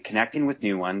and connecting with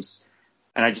new ones.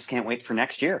 And I just can't wait for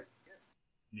next year.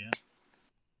 Yeah.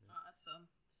 Awesome.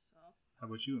 So. How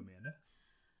about you, Amanda?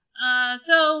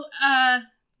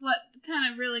 What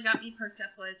kind of really got me perked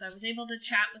up was I was able to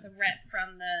chat with a rep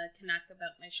from the Canuck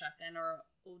about my shotgun, or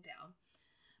Odell.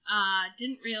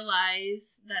 Didn't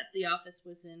realize that the office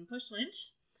was in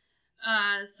Pushlynch.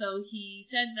 So he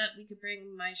said that we could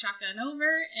bring my shotgun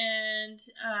over, and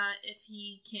if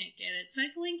he can't get it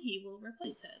cycling, he will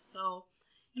replace it. So,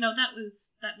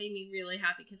 that made me really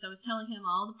happy, because I was telling him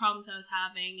all the problems I was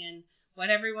having and what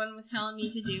everyone was telling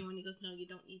me to do, and he goes, no, you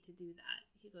don't need to do that.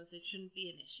 He goes, it shouldn't be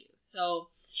an issue. So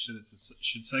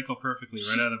should cycle perfectly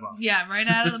right out of the box. Yeah, right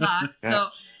out of the box.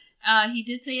 So he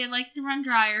did say it likes to run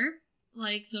drier,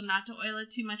 so not to oil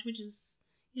it too much, which is,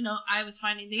 I was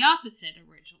finding the opposite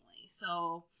originally.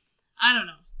 So I don't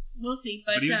know. We'll see.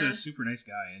 But he was a super nice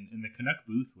guy, and the Canuck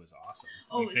booth was awesome.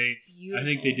 Oh, it's beautiful. I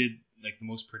think they did like the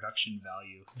most production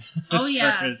value.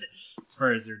 As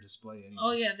far as their display. Anyways.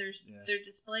 Oh yeah, their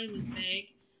display was big.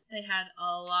 They had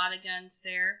a lot of guns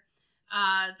there.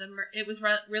 It was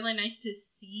really nice to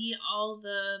see all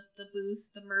the booths,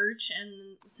 the merch,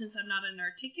 and since I'm not an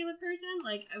articulate person,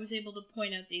 I was able to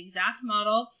point out the exact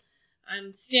model.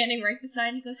 I'm standing right beside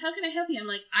him. He goes, how can I help you? I'm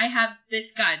like, I have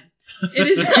this gun. It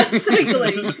is not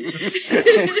cycling.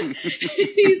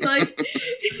 He's like,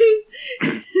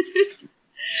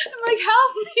 I'm like,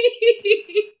 help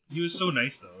me. He was so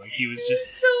nice though. He was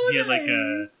he had nice.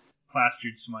 a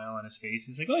plastered smile on his face.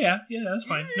 He's like, oh yeah, that's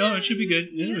fine. No, it should be good.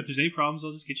 Yeah, if there's any problems,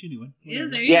 I'll just get you a new one. Yeah,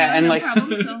 there you go. And no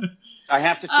problem, so. I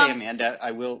have to say, Amanda,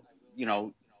 I will,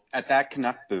 at that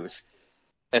Canuck booth,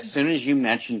 as soon as you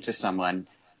mentioned to someone,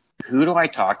 who do I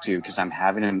talk to because I'm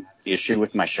having an issue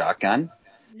with my shotgun?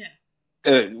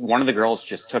 Yeah. One of the girls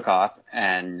just took off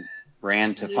and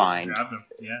ran to find. Grabbed them.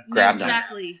 Yeah. Grabbed them.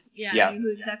 Exactly. Yeah. Knew who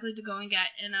exactly to go and get.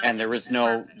 And there was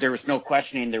no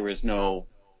questioning. There was no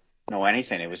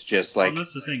anything. It was just like. Well,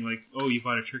 that's the thing. You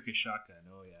bought a Turkish shotgun.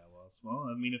 Oh yeah. Well,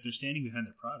 I mean, if they're standing behind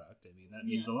their product, that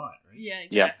means a lot, right? Yeah.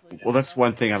 Exactly. Well, that's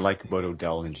one thing I like about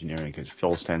Odell Engineering, because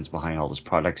Phil stands behind all his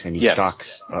products, and he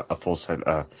stocks a full set.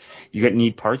 You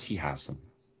need parts, he has them.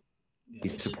 He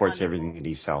supports everything that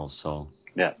he sells. So.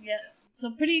 Yeah. Yes. So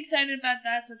pretty excited about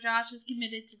that. So Josh is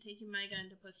committed to taking my gun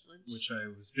to Pushlynch. Which I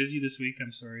was busy this week.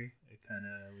 I'm sorry. It kind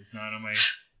of was not on my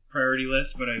priority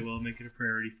list, but I will make it a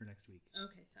priority for next week.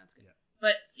 Okay, sounds good. Yeah.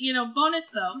 But bonus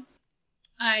though,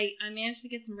 I managed to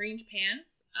get some range pants.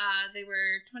 They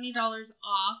were $20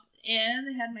 off, and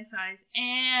they had my size,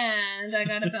 and I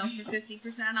got a belt for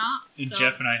 50% off. And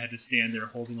Jeff and I had to stand there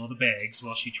holding all the bags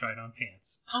while she tried on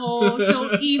pants. Oh,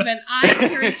 don't even. I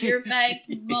carried your bags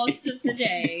most of the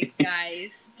day,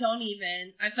 guys. Don't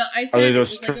even. I said, are they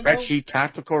those stretchy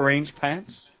tactical range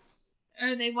pants?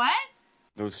 Are they what?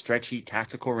 Those stretchy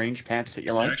tactical range pants that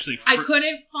you like? I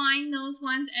couldn't find those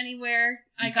ones anywhere.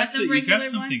 I got the regular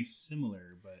ones. You got something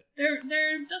similar, but they're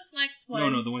the flex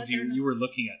ones. No, the ones you were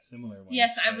looking at similar ones.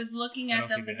 Yes, I was looking at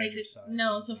them, but they did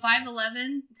no. So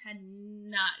 5'11" had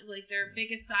not their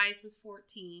biggest size was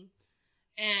 14,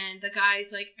 and the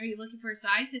guy's like, "Are you looking for a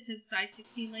size?" I said, "Size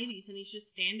 16, ladies," and he's just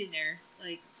standing there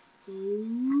like,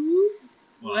 ooh,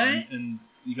 well, what? And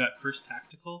you got First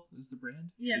Tactical is the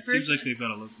brand? Yeah, it seems like they've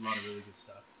got a lot of really good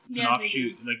stuff. It's an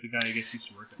offshoot, like the guy I guess used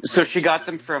to work at. So she got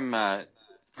them from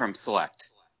Select.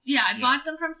 Yeah, I bought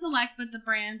them from Select, but the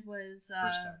brand was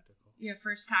First Tactical. Yeah,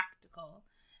 First Tactical,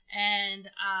 and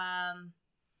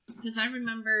because I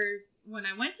remember when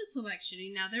I went to Select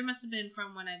Shooting. Now there must have been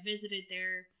from when I visited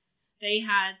there. They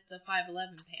had the 5'11"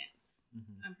 pants.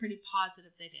 Mm-hmm. I'm pretty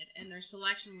positive they did, and their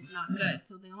selection was not good.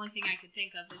 So the only thing I could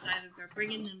think of is either they're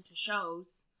bringing them to shows,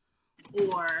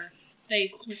 or they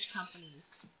switched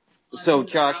companies. So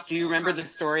Josh, do you remember the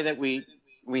story that we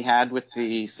had with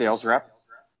the sales rep?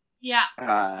 Yeah.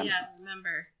 I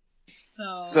remember.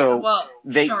 So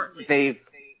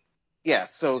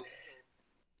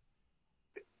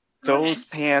those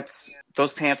pants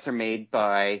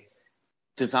are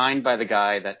designed by the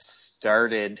guy that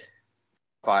started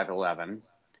 5'11".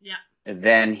 Yeah. And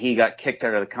then he got kicked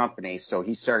out of the company, so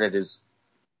he started his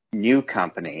new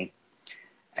company,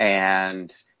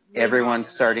 and everyone's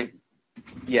starting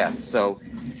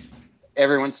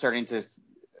to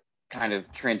kind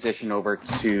of transition over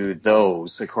to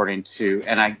those, according to,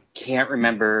 and I can't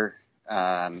remember,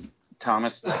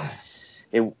 Thomas,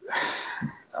 it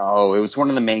was one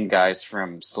of the main guys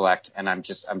from Select, and I'm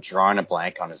drawing a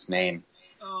blank on his name.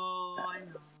 Oh, I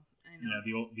know.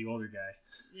 Yeah, the older guy.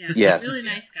 Yeah. Yes. Really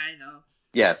nice guy though.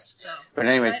 Yes. So, But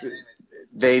anyways,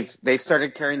 they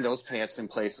started carrying those pants in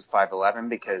place of 511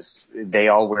 because they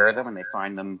all wear them and they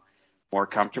find them more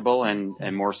comfortable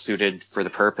and more suited for the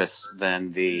purpose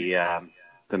than the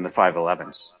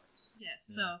 511s. yes.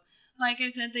 So, like I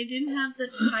said, they didn't have the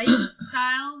tight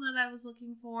style that I was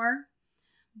looking for,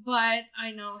 but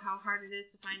I know how hard it is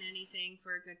to find anything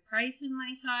for a good price in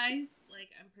my size. Like,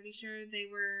 I'm pretty sure they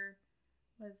were,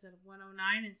 what is it,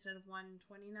 109 instead of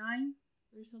 129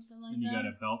 or something like And you that. got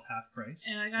a belt half price.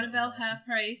 And I got a belt half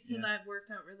price, so that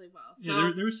worked out really well. So,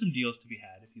 yeah, there were some deals to be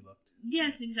had if you looked.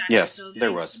 Yes, exactly. Yes, so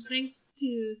there was. Thanks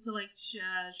to Select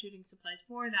Shooting Supplies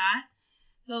for that.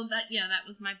 So that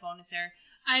was my bonus there.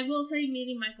 I will say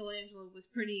meeting Michelangelo was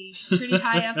pretty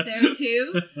high up there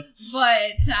too.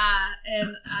 But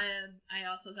and I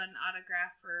also got an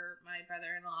autograph for my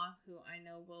brother-in-law, who I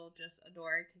know will just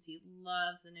adore because he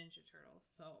loves the Ninja Turtles.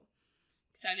 So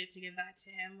excited to give that to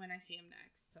him when I see him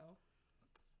next. So.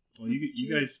 Well, you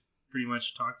guys pretty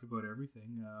much talked about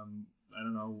everything. I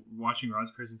don't know. Watching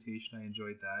Rod's presentation, I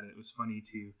enjoyed that. It was funny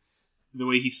too. The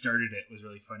way he started it was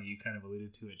really funny. You kind of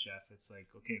alluded to it, Jeff. It's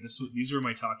like, okay, these were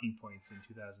my talking points in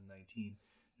 2019,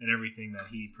 and everything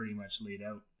that he pretty much laid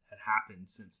out had happened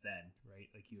since then, right?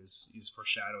 Like he was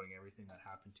foreshadowing everything that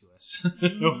happened to us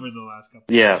over the last couple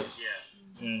of years.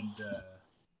 Yeah. And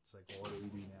it's like, well, what do we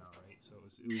do now, right? So it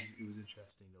was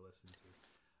interesting to listen to.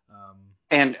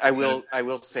 And I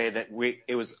will say that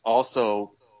it was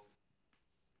also,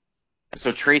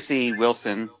 so Tracy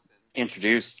Wilson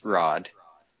introduced Rod.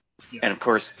 Yeah. And of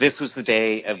course, this was the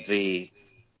day of the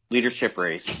leadership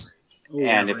race. Oh,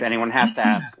 and if anyone has to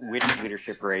ask which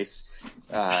leadership race,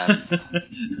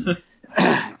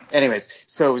 anyways,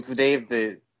 so it was the day of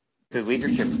the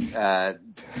leadership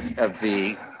of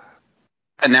the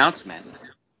announcement,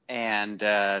 and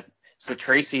so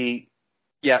Tracy,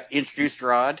 introduced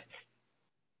Rod,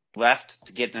 left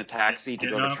to get in a taxi to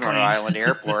go to Toronto Island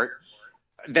Airport,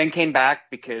 then came back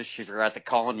because she forgot that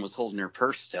Colin was holding her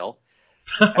purse still.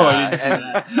 I didn't see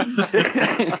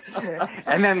that.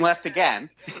 And then left again,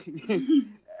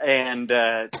 and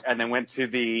then went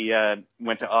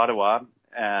to Ottawa,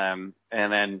 and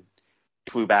then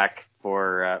flew back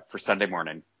for Sunday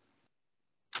morning.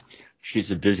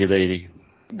 She's a busy lady.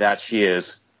 That she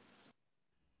is.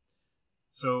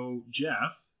 So,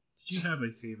 Jeff, did you have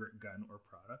a favorite gun or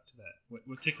product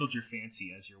what tickled your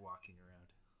fancy as you're walking around?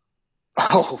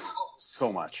 Oh,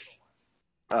 so much.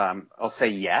 I'll say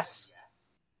yes.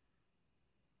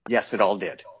 Yes, it all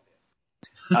did.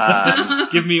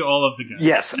 Give me all of the guns.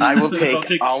 Yes, I will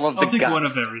take all of the guns. I'll take one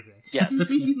of everything. Yes.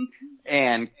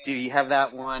 And do you have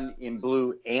that one in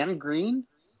blue and green?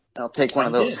 I'll take one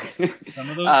of those.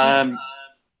 Some of those.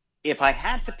 If I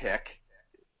had to pick,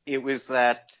 it was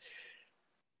that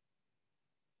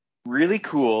really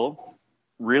cool,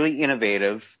 really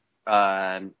innovative.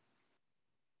 I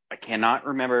cannot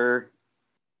remember,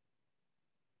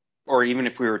 or even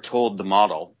if we were told the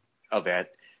model of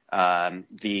it.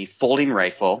 The folding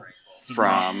rifle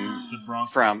from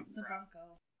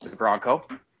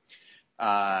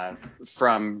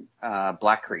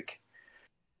Black Creek.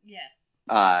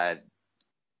 Yes.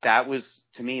 That was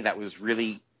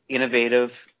really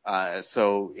innovative.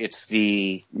 So it's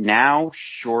the now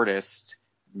shortest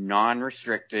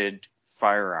non-restricted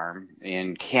firearm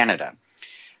in Canada.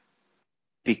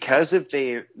 Because of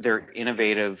their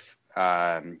innovative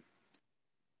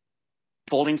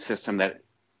folding system that,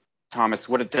 Thomas,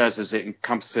 what it does is it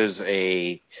encompasses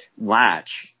a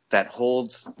latch that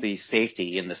holds the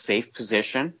safety in the safe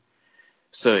position.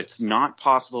 So it's not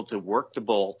possible to work the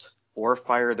bolt or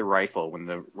fire the rifle when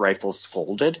the rifle's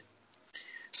folded.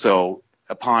 So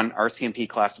upon RCMP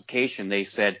classification, they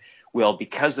said, well,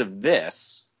 because of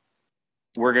this,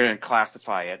 we're going to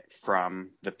classify it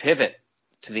from the pivot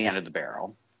to the end of the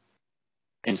barrel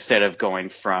instead of going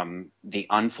from the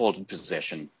unfolded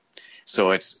position.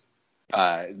 So it's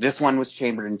this one was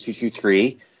chambered in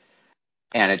 223,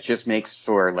 and it just makes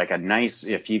for like a nice,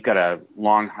 if you've got a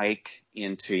long hike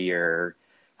into your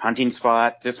hunting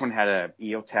spot. This one had a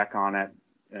EOTech on it,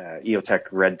 EOTech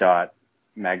red dot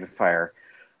magnifier.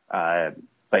 But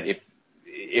if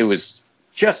it was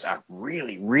just a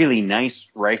really, really nice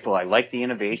rifle. I like the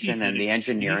innovation and the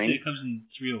engineering. Did you say it comes in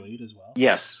 308 as well?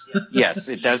 Yes, yes,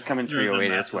 it does come in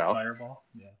 308 as well. Fireball?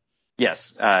 Yeah.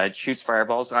 Yes, it shoots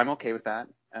fireballs. I'm okay with that.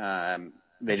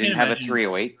 They didn't have a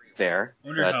 308 there. I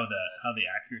wonder how the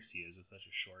accuracy is with such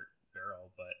a short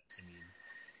barrel, but I mean,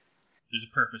 there's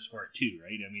a purpose for it too,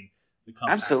 right? I mean, The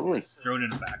compactness, Absolutely. thrown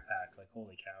in a backpack, like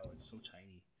holy cow, it's so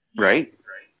tiny. Right.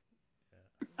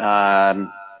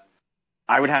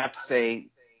 I would have to say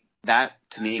that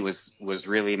to me was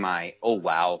really my oh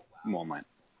wow moment.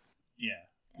 Yeah,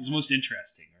 it was most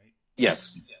interesting, right?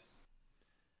 Yes.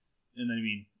 And then, I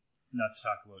mean, not to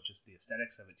talk about just the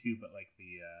aesthetics of it too, but like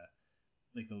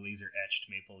the laser etched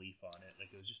maple leaf on it,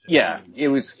 like it was just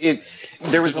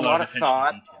there was a lot of attention to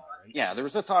thought. detail, right? Yeah, there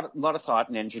was a lot of thought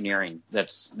and engineering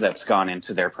that's gone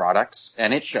into their products,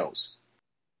 and it shows.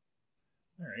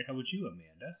 All right, how about you,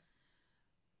 Amanda?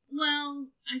 Well,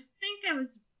 I think I was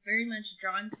very much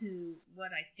drawn to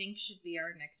what I think should be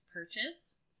our next purchase.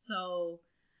 So,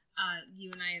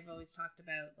 you and I have always talked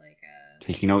about like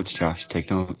Taking notes, Josh. Take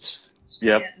notes.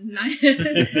 Yep. Yeah,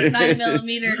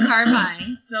 9mm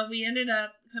carbine. So we ended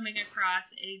up coming across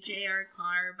a JR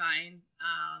carbine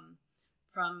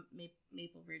from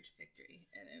Maple Ridge Victory.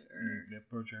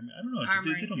 Or German? I don't know.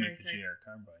 They don't make the JR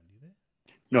carbine, do they?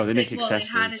 No, they make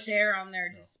accessories. They had it there on their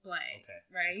display,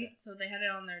 right? Okay. So they had it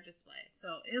on their display.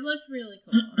 So it looked really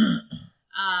cool.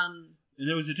 And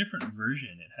there was a different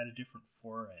version. It had a different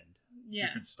forend. Yeah.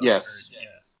 Different stock. Yes.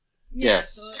 Yeah.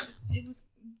 So it was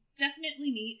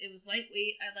definitely neat. It was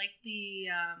lightweight. I liked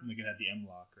the. Like it had the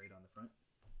M-lock right on the front.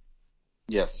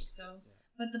 Yes. So,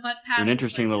 but the butt pad. An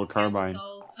interesting little carbine.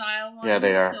 Style one, yeah,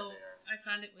 they are. So I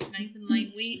found it was nice and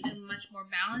lightweight and much more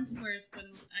balanced. Whereas when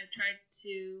I tried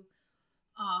to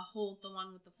hold the one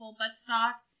with the full butt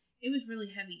stock, it was really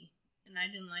heavy, and I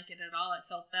didn't like it at all. It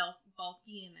felt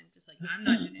bulky, and I'm just like, I'm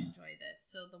not going to enjoy this.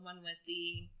 So the one with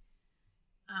the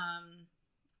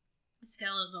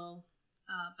skeletal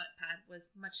butt pad was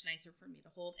much nicer for me to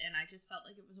hold, and I just felt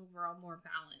like it was overall more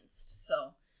balanced.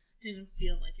 So didn't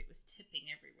feel like it was tipping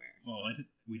everywhere. Well,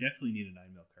 we definitely need a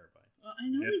 9mm carbine. Well, I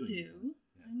know we do. Yeah.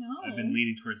 I know. I've been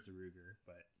leaning towards the Ruger,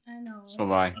 but I know. So have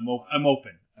I. I'm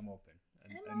open.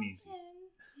 I'm easy.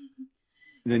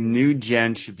 The new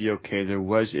gen should be okay. There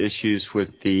was issues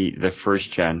with the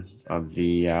first gen of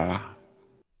the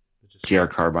JR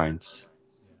carbines.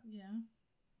 Yeah.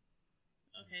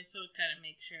 Okay, so kind of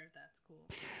make sure that's cool.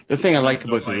 The thing I like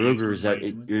about the Ruger is that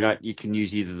you can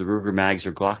use either the Ruger mags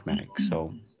or Glock mags.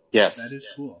 So yes, that is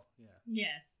cool. Yeah.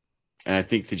 Yes. And I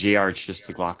think the JR is just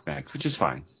the Glock mags, which is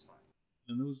fine.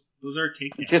 And those are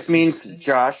takedowns. It just means,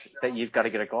 Josh, that you've got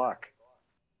to get a Glock.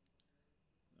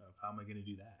 How am I going to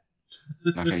do that?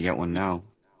 Not going to get one now.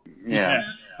 Yeah.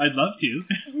 I'd love to.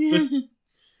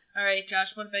 All right,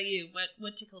 Josh, what about you?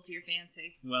 What tickled your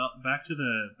fancy? Well, back to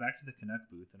the Canuck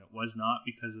booth, and it was not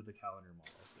because of the calendar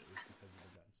models. It was because of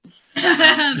the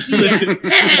guns.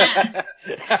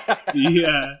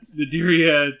 The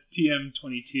Duria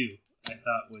TM22 I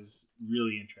thought was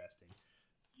really interesting.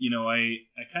 You know, I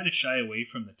kind of shy away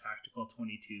from the tactical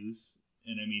 22s,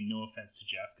 and I mean, no offense to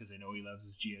Jeff, because I know he loves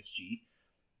his GSG,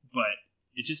 but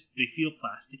they feel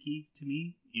plasticky to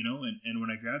me, you know, and when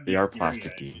I grabbed this, they are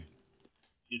plasticky.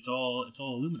 It's all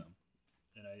aluminum,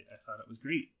 and I thought it was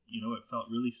great. You know, it felt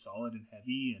really solid and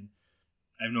heavy, and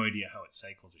I have no idea how it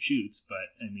cycles or shoots, but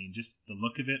I mean, just the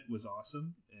look of it was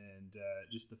awesome, and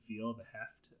just the feel, the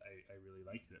heft, I really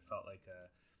liked it. It felt like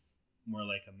more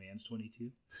like a man's 22.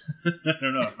 I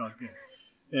don't know, it felt good.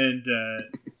 And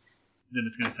then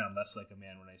it's going to sound less like a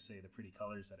man when I say the pretty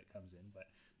colors that it comes in, but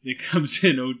it comes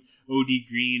in OD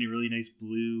green, a really nice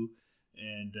blue,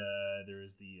 and there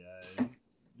is the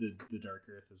dark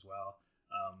earth as well.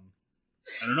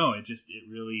 I don't know, it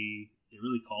really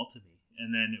called to me.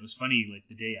 And then it was funny, like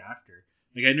the day after,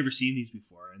 like I'd never seen these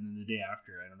before, and then the day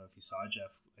after, I don't know if you saw,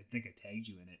 Jeff, I think I tagged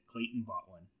you in it, Clayton bought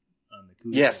one on the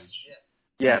Cougar page.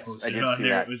 Yes, I did see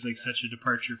that. It was like such a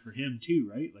departure for him too,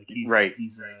 right? Like he's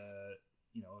a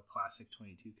classic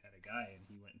 22 kind of guy, and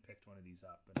he went and picked one of these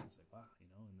up, and I was like, wow, you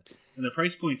know, and the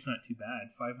price point's not too bad,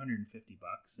 $550.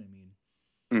 I mean,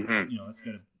 you know, it's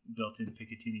got a built-in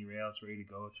Picatinny rail, it's ready to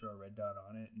go. Throw a red dot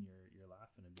on it, and you're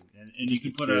laughing a bit. And you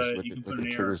can put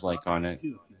an triggers like on it. Too,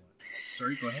 if you want.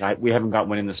 Sorry, go ahead. We haven't got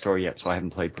one in the store yet, so I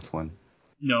haven't played with one.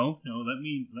 No. Let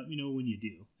me know when you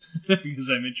do, because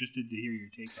I'm interested to hear your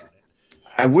take on it.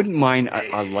 I wouldn't mind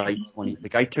a light 20.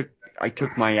 Like I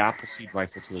took my Appleseed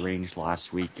rifle to the range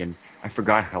last week, and I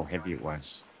forgot how heavy it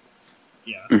was.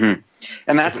 Yeah. Mm-hmm.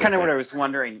 And that's kind of what I was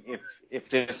wondering, if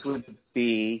this would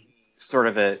be sort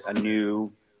of a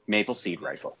new Maple Seed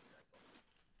rifle.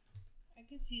 I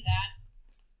can see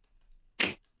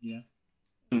that. Yeah.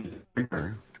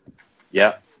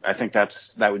 Yeah, I think that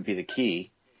would be the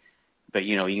key. But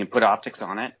you know, you can put optics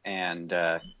on it, and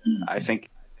I think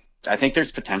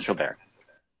there's potential there.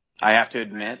 I have to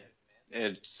admit,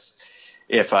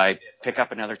 if I pick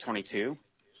up another 22,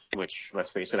 which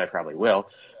let's face it, I probably will,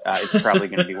 it's probably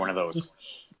going to be one of those.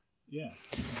 Yeah.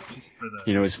 Just for the.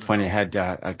 You know, it's funny. I had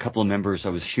a couple of members I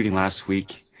was shooting last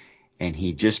week, and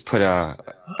he just put a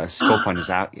scope on his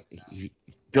out.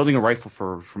 Building a rifle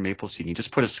for Maple Seed. He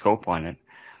just put a scope on it.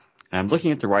 And I'm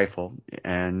looking at the rifle,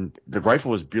 and the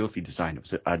rifle was beautifully designed. It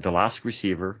was a Delask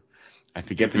receiver. I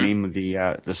forget the name of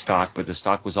the stock, but the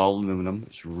stock was all aluminum. It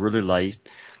was really light.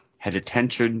 Had a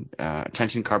tension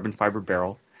carbon fiber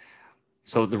barrel.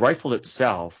 So the rifle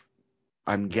itself,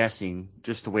 I'm guessing,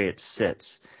 just the way it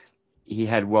sits, he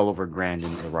had well over $1,000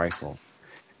 into the rifle.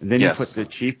 And then he put the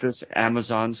cheapest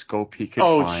Amazon scope he could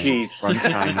find from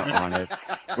China on it,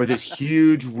 with this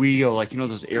huge wheel, like, you know,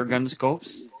 those air gun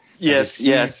scopes?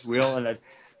 Yes. Wheel,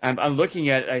 and I'm looking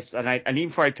at it, and even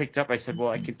before I picked it up, I said, well,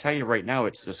 I can tell you right now,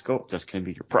 it's the scope that's going to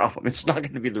be your problem. It's not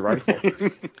going to be the rifle.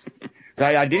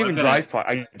 I didn't even dry fire.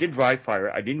 I did dry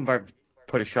fire. I didn't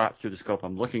put a shot through the scope.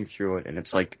 I'm looking through it, and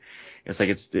it's like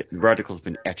the reticle's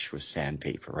been etched with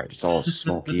sandpaper, right? It's all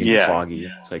smoky and foggy.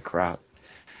 It's like crap.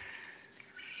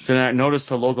 So then I noticed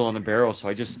the logo on the barrel, so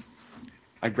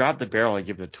I grabbed the barrel, I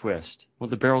give it a twist. Well,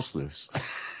 the barrel's loose.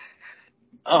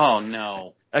 Oh,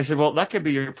 no. I said, well, that could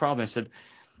be your problem. I said,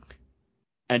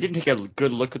 I didn't take a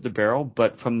good look at the barrel,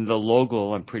 but from the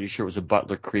logo, I'm pretty sure it was a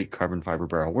Butler Creek carbon fiber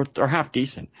barrel. They're half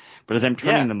decent. But as I'm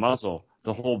turning the muzzle,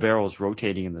 the whole barrel is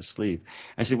rotating in the sleeve.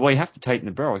 I said, well, you have to tighten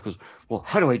the barrel. He goes, well,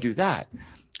 how do I do that?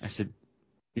 I said,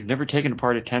 you've never taken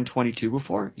apart a 1022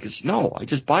 before? He goes, no, I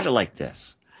just bought it like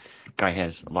this. Guy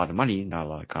has a lot of money, not a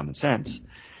lot of common sense.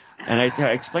 And I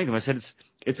explained to him, I said,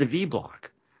 it's a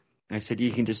V-block. I said,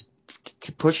 you can just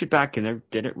push it back in there,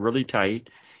 get it really tight,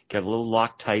 get a little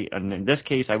Loctite. And in this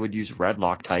case, I would use red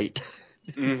Loctite.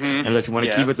 Unless you want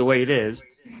to keep it the way it is.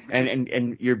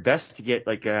 And you're best to get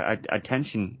like a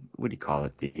tension, what do you call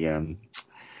it?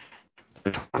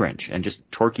 The torque wrench, and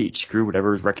just torque each screw,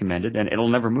 whatever is recommended, and it'll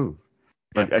never move.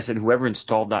 But I said, whoever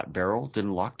installed that barrel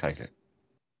didn't Loctite it.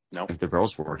 Nope. If the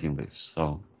barrels were working loose.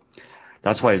 So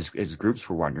that's why his groups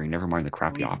were wondering, never mind the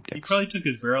crappy optics. He probably took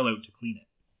his barrel out to clean it.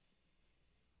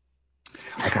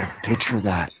 I got a picture of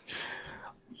that.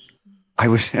 I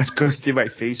was going through my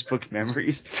Facebook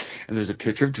memories, and there's a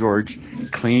picture of George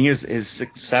cleaning his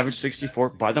Savage 64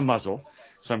 by the muzzle.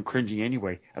 So I'm cringing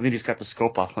anyway. And then he's got the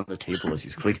scope off on the table as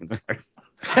he's cleaning the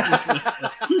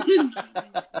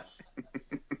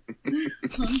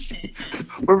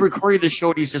We're recording the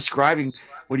show, and he's describing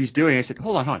what he's doing. I said,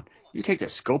 hold on. You take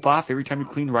that scope off every time you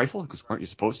clean the rifle? Because aren't you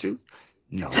supposed to?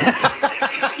 No.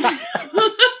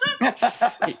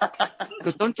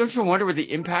 Because don't you wonder where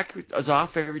the impact is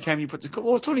off every time you put the scope?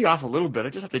 Well, it's only off a little bit. I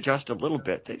just have to adjust a little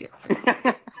bit. All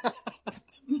right.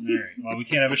 Well, we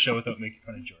can't have a show without making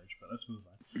fun of George, but let's move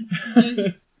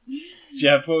on.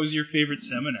 Jeff, what was your favorite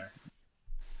seminar?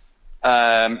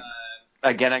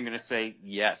 Again, I'm going to say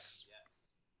yes.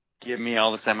 Give me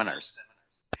all the seminars.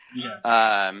 Yeah.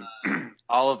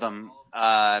 All of them.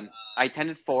 I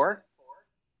attended 4.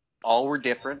 All were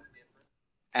different,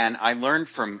 and I learned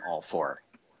from all 4.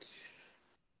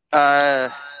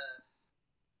 Let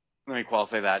me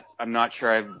qualify that. I'm not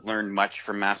sure I learned much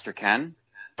from Master Ken,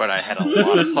 but I had a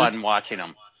lot of fun watching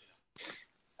him.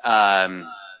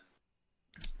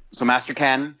 So Master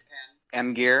Ken,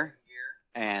 M-Gear,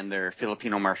 and their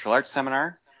Filipino martial arts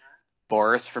seminar.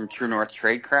 Boris from True North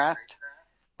Tradecraft.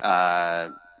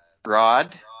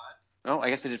 Rod. Oh, I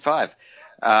guess I did 5.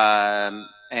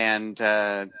 And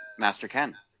Master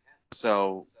Ken.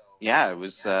 So yeah, it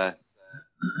was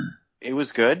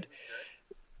good.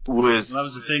 Well, that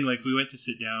was the thing. Like, we went to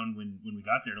sit down when we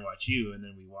got there to watch you, and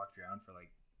then we walked around for like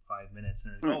 5 minutes,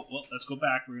 and well, let's go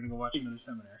back. We're gonna go watch another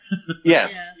seminar.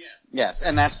 Yes,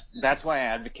 and that's why I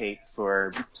advocate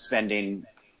for spending,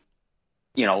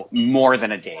 more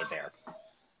than a day there.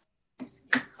 I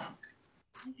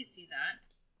could see that.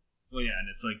 Well, yeah, and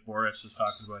it's like Boris was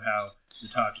talking about how the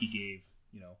talk he gave,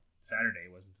 Saturday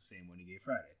wasn't the same one he gave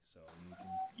Friday. So you can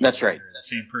that's right. Hear the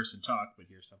same person talk, but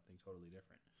hear something totally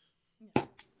different. Yeah.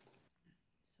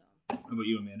 So. How about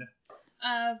you, Amanda?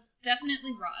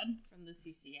 Definitely Rod from the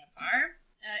CCFR.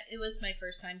 It was my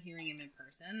first time hearing him in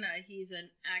person. He's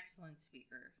an excellent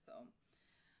speaker, so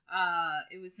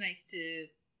it was nice to,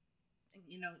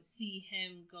 see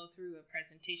him go through a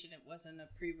presentation. It wasn't a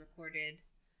pre-recorded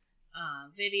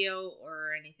video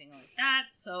or anything like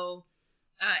that, so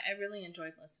I really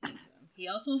enjoyed listening to him. He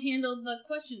also handled the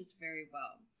questions very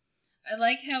well. I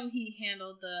like how he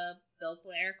handled the Bill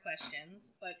Blair questions,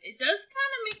 but it does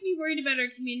kind of make me worried about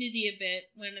our community a bit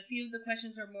when a few of the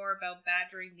questions are more about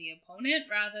badgering the opponent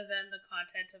rather than the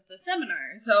content of the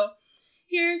seminar. So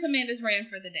here's Amanda's rant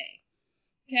for the day.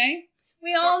 Okay?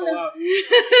 We all Buckle know. up.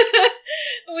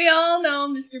 We all know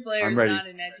Mr. Blair I'm is ready. not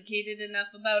educated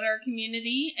enough about our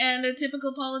community, and a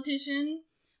typical politician,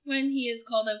 when he is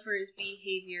called out for his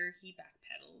behavior, he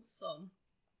backpedals. So,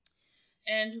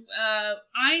 and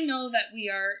I know that we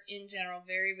are in general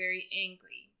very, very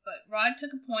angry. But Rod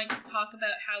took a point to talk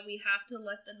about how we have to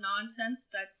let the nonsense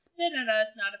that spit at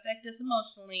us not affect us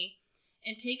emotionally,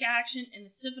 and take action in a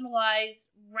civilized,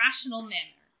 rational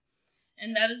manner.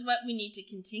 And that is what we need to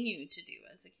continue to do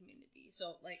as a community.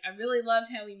 So, I really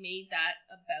loved how he made that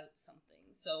about something.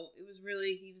 So, it was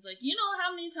really, he was like, you know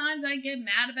how many times I get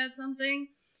mad about something?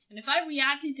 And if I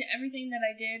reacted to everything that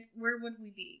I did, where would we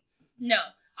be? No,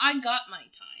 I got my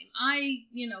time.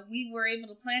 We were able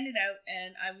to plan it out,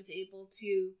 and I was able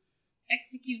to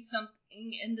execute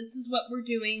something. And this is what we're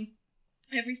doing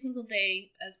every single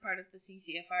day as part of the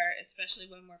CCFR, especially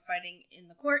when we're fighting in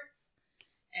the courts.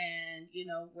 And,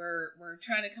 we're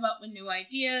trying to come up with new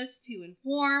ideas to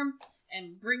inform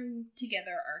and bring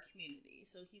together our community.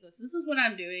 So he goes, this is what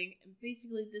I'm doing, and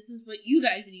basically this is what you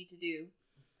guys need to do,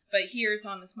 but here's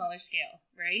on a smaller scale,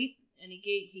 right? And he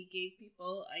gave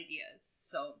people ideas.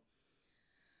 So,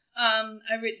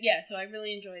 I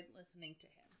really enjoyed listening to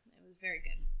him. It was very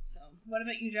good. So, what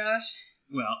about you, Josh?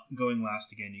 Well, going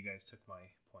last again, you guys took my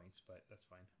points, but that's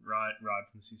fine. Rod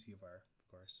from the CCFR,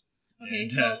 of course. Okay,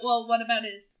 And, well, what about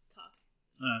his talk?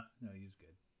 No, he was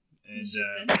good. And He's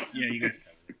just good? yeah, you guys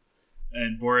covered it.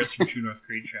 And Boris from True North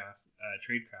Tradecraft.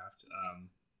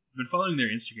 Been following their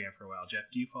Instagram for a while. Jeff,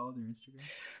 do you follow their Instagram?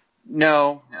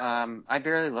 No, I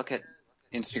barely look at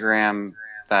Instagram,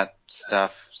 that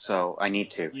stuff, so I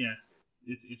need to. Yeah,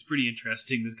 it's pretty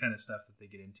interesting, the kind of stuff that they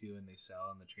get into and they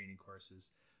sell in the training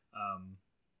courses.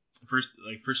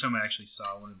 First time I actually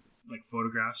saw one of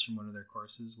photographs from one of their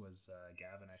courses was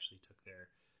Gavin actually took their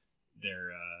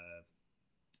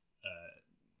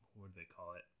what do they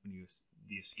call it when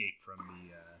the escape from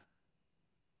the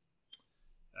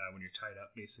when you're tied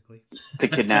up, basically. The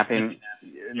kidnapping,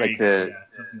 something like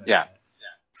yeah. that.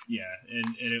 Yeah, and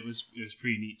it was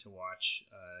pretty neat to watch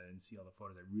and see all the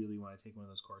photos. I really want to take one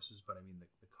of those courses, but I mean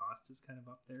the cost is kind of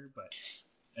up there. But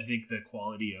I think the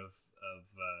quality of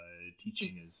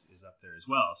teaching is up there as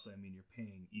well. So I mean,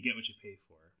 you get what you pay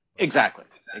for. Exactly.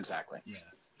 Yeah,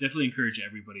 definitely encourage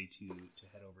everybody to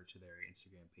head over to their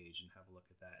Instagram page and have a look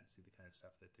at that and see the kind of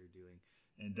stuff that they're doing,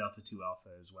 and Delta 2 Alpha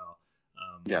as well.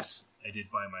 Yes. I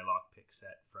did buy my lockpick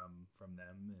set from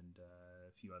them, and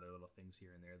a few other little things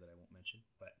here and there that I won't mention.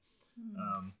 But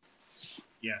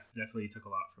yeah, definitely took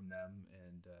a lot from them,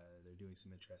 and they're doing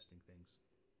some interesting things.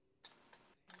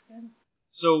 Good.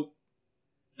 So,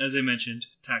 as I mentioned,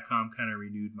 TACCOM kind of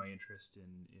renewed my interest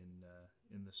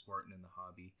in the sport and in the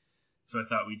hobby. So I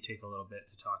thought we'd take a little bit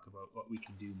to talk about what we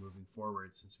can do moving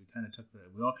forward, since we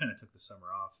all kind of took the summer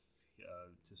off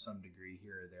to some degree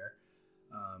here or there.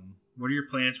 What are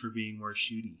your plans for being more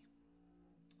shooty?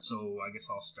 So I guess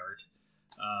I'll start.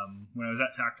 When I was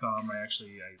at TACCOM,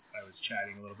 I was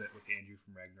chatting a little bit with Andrew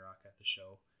from Ragnarok at the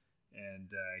show,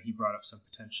 and he brought up some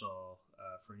potential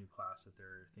for a new class that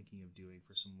they're thinking of doing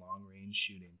for some long range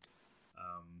shooting.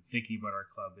 Thinking about our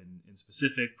club in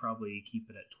specific, probably keep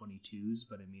it at 22s,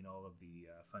 but I mean all of the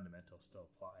fundamentals still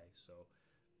apply, so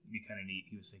it'd be kind of neat.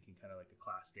 He was thinking kind of like a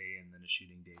class day and then a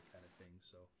shooting day kind of thing.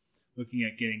 So looking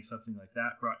at getting something like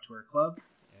that brought to our club,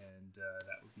 and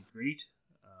that would be great.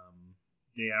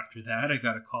 Day after that, I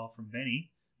got a call from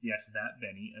Benny. Yes, that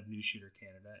Benny of New Shooter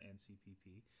Canada and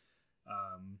CPP.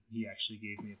 He actually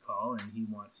gave me a call, and he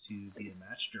wants to be a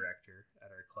match director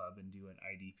at our club and do an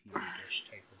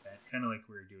IDPA-ish type event, kind of like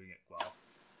we were doing at Guelph.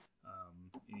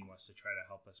 And he wants to try to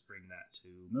help us bring that to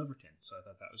Milverton. So I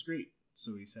thought that was great.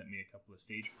 So he sent me a couple of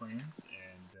stage plans,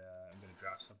 and I'm going to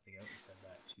draft something out and send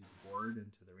that to the board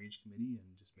and to the range committee and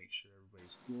just make sure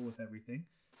everybody's cool with everything.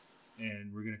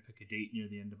 And we're going to pick a date near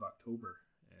the end of October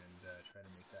and try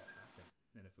to make that happen.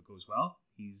 And if it goes well,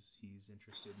 he's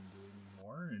interested in doing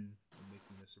more and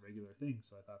making this a regular thing.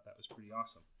 So I thought that was pretty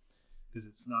awesome, because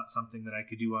it's not something that I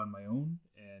could do on my own,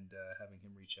 and having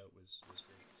him reach out was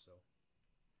great. So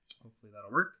hopefully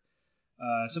that'll work.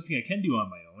 Something I can do on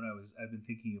my own, I've been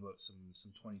thinking about some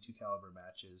 22 caliber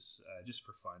matches just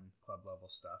for fun, club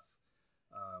level stuff.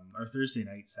 Our Thursday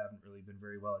nights haven't really been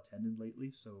very well attended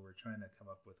lately, so we're trying to come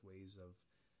up with ways of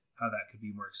how that could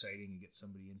be more exciting and get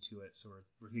somebody into it. So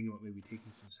we're thinking about maybe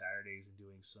taking some Saturdays and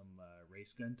doing some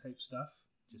race gun type stuff,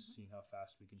 just seeing how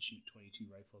fast we can shoot 22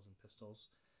 rifles and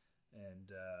pistols. And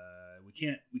we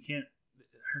can't.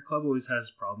 Our club always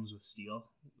has problems with steel.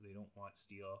 They don't want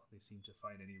steel. They seem to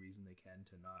find any reason they can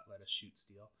to not let us shoot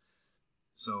steel.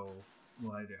 So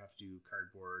we'll either have to do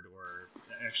cardboard or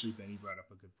actually Benny brought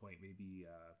up a good point. Maybe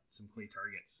some clay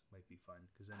targets might be fun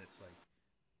because then it's like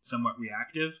somewhat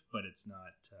reactive, but it's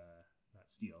not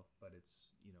steel. But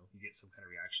it's you get some kind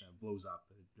of reaction. It blows up.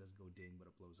 It doesn't go ding, but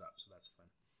it blows up. So that's fun.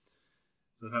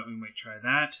 So I thought we might try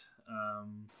that.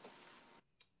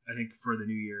 I think for the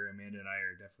new year, Amanda and I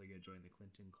are definitely going to join the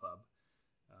Clinton Club.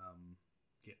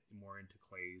 Get more into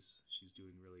clays. She's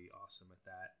doing really awesome at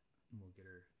that. And we'll get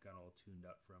her gun all tuned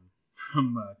up from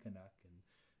Canuck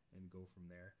and go from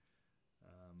there.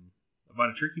 I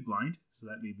bought a turkey blind, so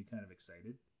that made me kind of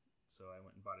excited. So I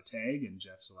went and bought a tag, and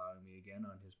Jeff's allowing me again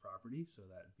on his property, so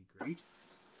that would be great.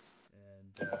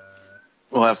 And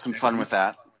we'll have some fun with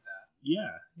that.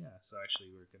 Yeah. So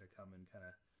actually, we're gonna come and kind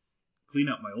of clean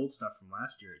up my old stuff from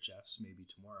last year at Jeff's, maybe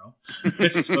tomorrow.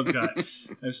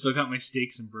 I've still got my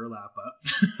stakes and burlap up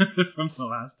from the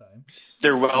last time.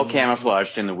 They're well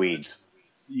camouflaged in the weeds.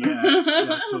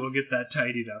 Yeah, so we'll get that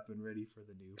tidied up and ready for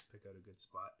the new. Pick out a good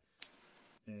spot.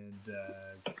 And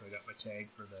so I got my tag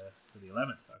for the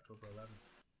 11th, October 11th.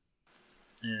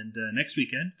 And next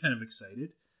weekend, kind of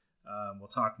excited. We'll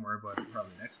talk more about it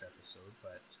probably next episode,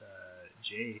 but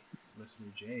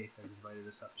listener Jay, has invited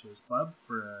us up to his club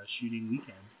for a shooting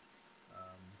weekend.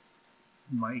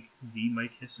 Mike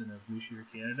Hisson of Moose Shooter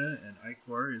Canada and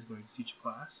Icor is going to teach a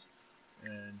class,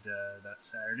 and that's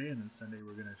Saturday, and then Sunday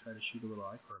we're going to try to shoot a little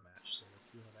Icor match, so we'll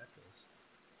see how that goes.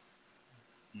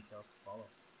 Details to follow.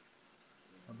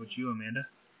 How about you, Amanda?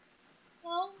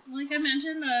 Well, like I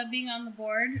mentioned, being on the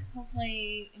board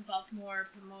hopefully involved more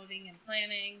promoting and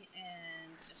planning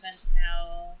and events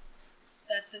now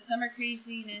that the summer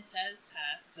craziness has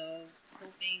passed, so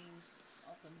hoping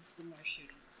also some more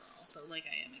shooting as well. So like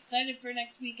I am excited for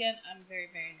next weekend. I'm very,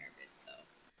 very nervous though.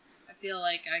 I feel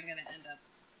like I'm going to end up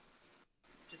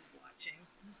just watching a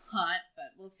lot,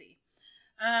 but we'll see.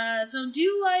 So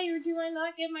do I or do I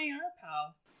not get my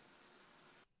RPAL?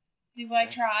 Do I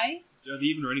try? Are they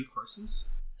even running courses?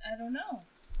 I don't know.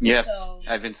 Yes, So,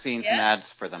 I've been seeing some ads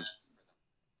for them.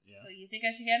 Yeah. So you think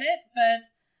I should get it? But,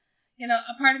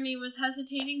 a part of me was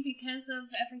hesitating because of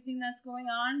everything that's going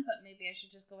on, but maybe I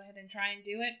should just go ahead and try and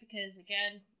do it because,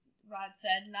 again, Rod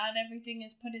said not everything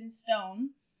is put in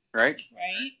stone. Right?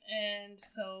 Right? And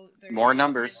so... More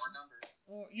numbers.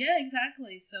 Yeah,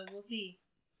 exactly. So we'll see.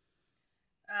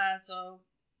 So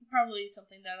probably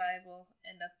something that I will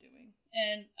end up doing.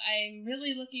 And I'm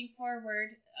really looking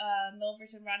forward.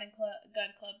 Milverton Rod and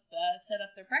Gun Club set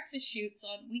up their breakfast shoots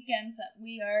on weekends that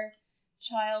we are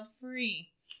child free.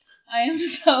 I am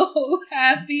so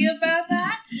happy about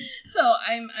that. So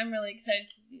I'm really excited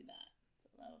to do that. So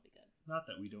that'll be good. Not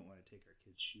that we don't want to take our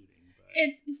kids shooting, but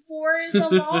 4 is a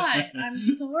lot. I'm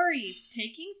sorry.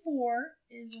 Taking 4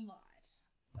 is a lot. So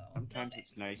sometimes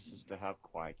it's nice just to have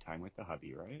quiet time with the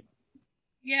hubby, right?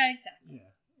 Yeah, exactly. Yeah.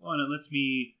 Well, and it lets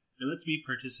me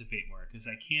participate more because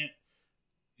I can't.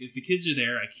 If the kids are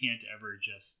there, I can't ever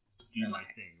just do my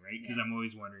thing, right? Because I'm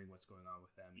always wondering what's going on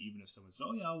with them. Even if someone says,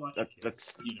 "Oh yeah, I'll watch the kids."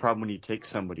 That's the problem when you take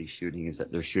somebody shooting is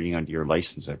that they're shooting under your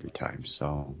license every time.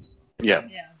 So yeah,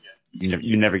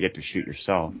 you never get to shoot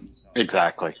yourself.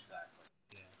 Exactly.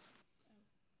 Yeah.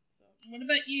 So, what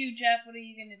about you, Jeff? What are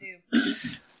you gonna do?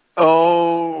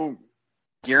 Oh,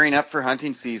 gearing up for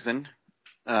hunting season.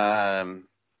 I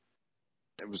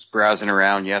was browsing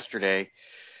around yesterday.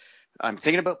 I'm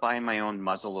thinking about buying my own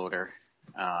muzzleloader.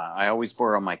 I always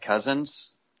borrow my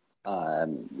cousin's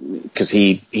because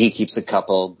he keeps a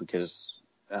couple because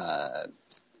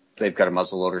they've got a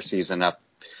muzzleloader season up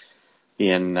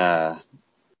in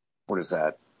what is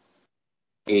that,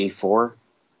 84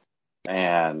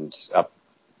 and up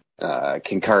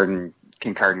Kincardine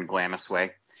Glamis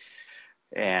way.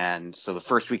 And so the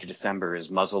first week of December is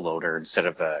muzzleloader instead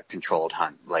of a controlled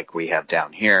hunt like we have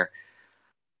down here.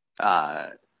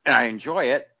 And I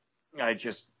enjoy it.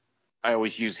 I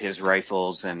always use his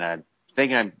rifles, and I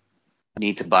think I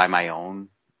need to buy my own.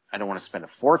 I don't want to spend a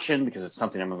fortune because it's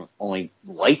something I'm only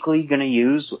likely going to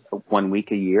use 1 week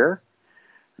a year.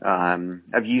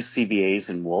 I've used CVAs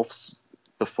and Wolfs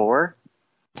before,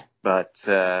 but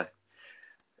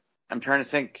I'm trying to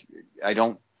think. I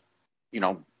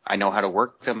know how to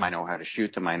work them. I know how to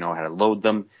shoot them. I know how to load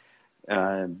them.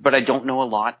 But I don't know a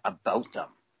lot about them.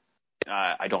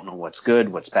 I don't know what's good,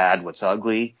 what's bad, what's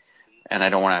ugly. And I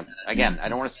don't want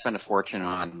to spend a fortune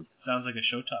on. Sounds like a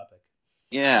show topic.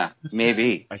 Yeah,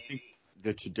 maybe. I think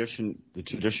the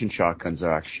tradition shotguns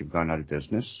are actually gone out of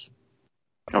business.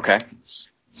 Okay.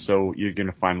 So you're going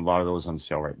to find a lot of those on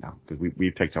sale right now because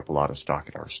we picked up a lot of stock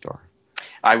at our store.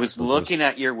 I was looking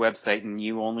at your website and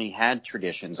you only had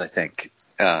traditions, I think,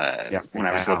 when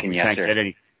I was looking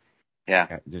yesterday.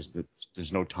 Yeah.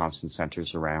 There's no Thompson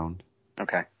centers around.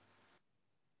 Okay.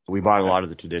 We bought a lot of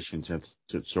the Traditions,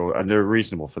 and they're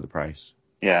reasonable for the price.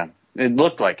 Yeah. It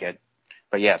looked like it.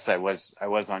 But yes, I was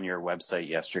on your website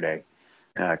yesterday,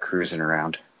 cruising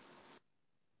around.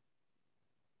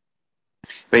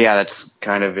 But yeah, that's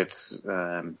kind of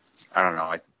I don't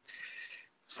know.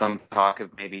 Some talk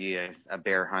of maybe a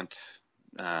bear hunt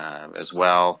as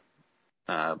well,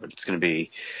 but it's going to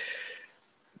be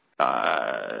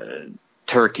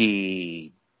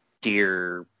turkey,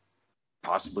 deer,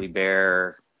 possibly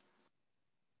bear.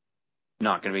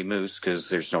 Not going to be moose because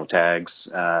there's no tags,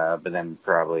 but then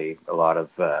probably a lot of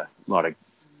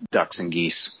ducks and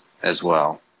geese as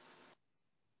well.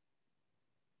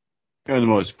 The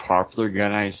most popular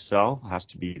gun I sell has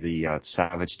to be the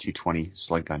Savage 220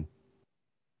 slug gun.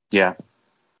 Yeah.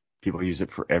 People use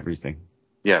it for everything.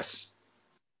 Yes.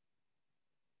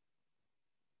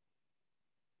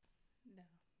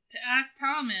 To ask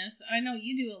Thomas, I know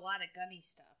you do a lot of gunny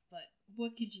stuff, but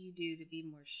what could you do to be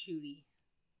more shooty?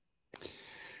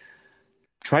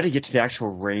 Try to get to the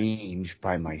actual range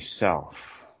by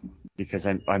myself because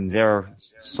I'm there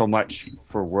so much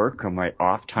for work on my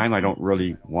off time. I don't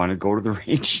really want to go to the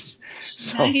range.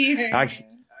 So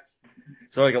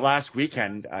like last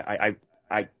weekend, I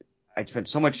spent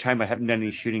so much time. I haven't done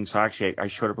any shooting, so actually I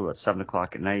showed up about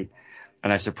 7:00 at night,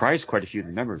 and I surprised quite a few of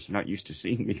the members. They're not used to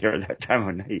seeing me there at that time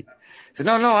of night. So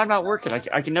no, I'm not working.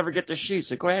 I can never get to shoot.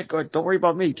 So go ahead. Don't worry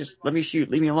about me. Just let me shoot.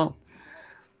 Leave me alone.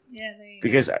 Yeah, there you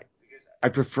because I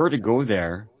prefer to go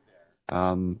there,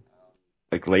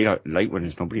 like late when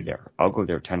there's nobody there. I'll go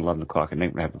there at 10, 11 o'clock at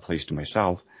night when I have the place to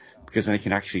myself, because then I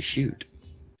can actually shoot.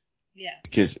 Yeah.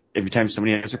 Because every time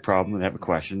somebody has a problem and they have a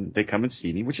question, they come and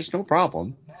see me, which is no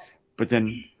problem. But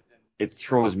then it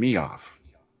throws me off.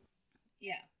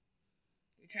 Yeah.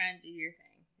 You're trying to do your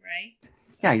thing, right?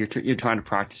 Yeah, you're trying to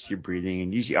practice your breathing,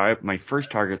 and usually my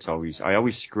first target's I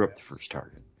always screw up the first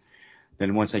target.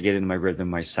 Then once I get into my rhythm,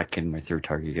 my second, my third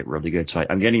target get really good. So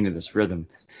I'm getting into this rhythm,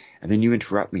 and then you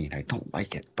interrupt me, and I don't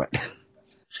like it, but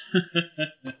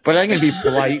but I'm gonna be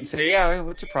polite and say, yeah,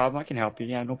 what's the problem? I can help you.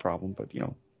 Yeah, no problem. But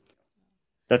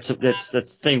that's the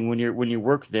thing when you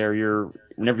work there,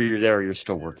 whenever you're there, you're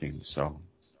still working. So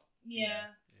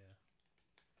yeah.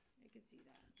 I can see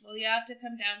that. Well, you have to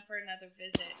come down for another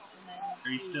visit, and then Are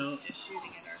you still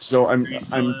shooting at our so Are you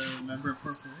still a member of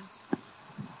Port Perry?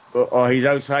 Oh, he's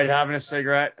outside having a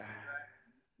cigarette.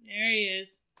 There he is.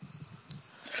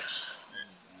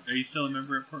 Are you still a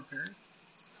member of Port Perry?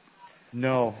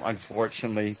 No,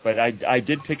 unfortunately, but I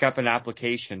did pick up an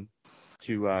application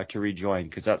to rejoin,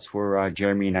 because that's where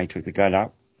Jeremy and I took the gun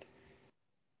up.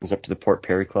 It was up to the Port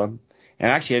Perry Club. And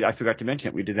actually, I forgot to mention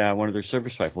it. We did one of their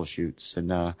service rifle shoots, and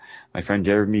my friend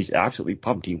Jeremy's absolutely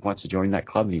pumped. He wants to join that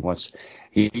club, and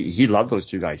he loved those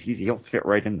two guys. He'll fit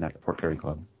right in that Port Perry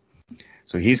Club.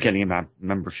 So he's getting a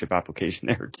membership application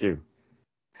there too.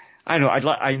 I know.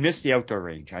 I miss the outdoor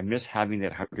range. I miss having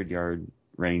that 100-yard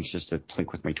range just to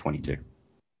plink with my 22.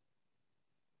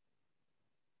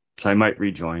 So I might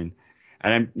rejoin.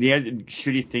 And the other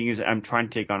shitty thing is I'm trying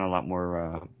to take on a lot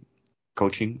more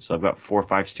coaching. So I've got 4 or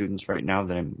 5 students right now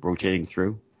that I'm rotating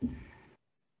through.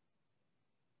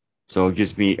 So it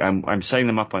gives me, I'm setting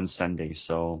them up on Sundays.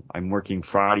 So I'm working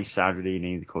Friday, Saturday, and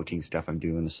any of the coaching stuff I'm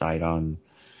doing on the side on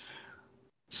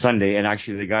Sunday. And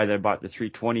actually the guy that I bought the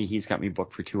 320, he's got me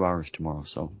booked for 2 hours tomorrow.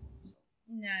 So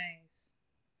Nice.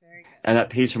 Very good. and that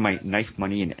pays for my knife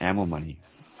money and ammo money.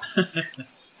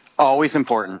 Always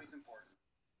important.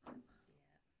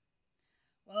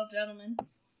 Well, gentlemen, I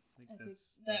think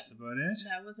that's about it.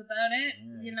 That was about it.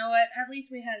 Right. You know what? At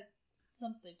least we had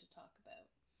something to talk about.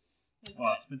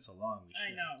 Well, it's been so long.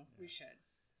 We should.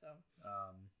 So.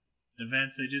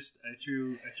 Events. I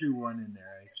threw one in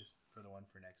there. For the one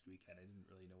for next weekend. I didn't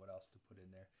really know what else to put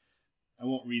in there. I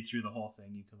won't read through the whole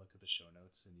thing. You can look at the show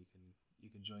notes, and you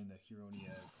can join the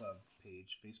Huronia Club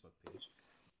page, Facebook page.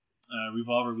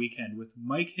 Revolver Weekend with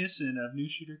Mike Hisson of New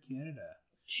Shooter Canada.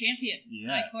 Champion. Yeah.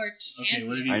 ICOR champion. Okay,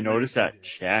 what did you? I noticed that.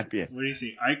 Champion. What do you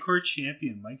say? ICOR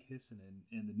champion Mike Hisson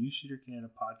and the New Shooter Canada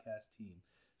podcast team.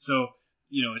 So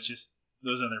it's just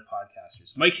those other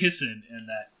podcasters, Mike Hisson and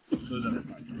those other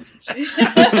podcasters.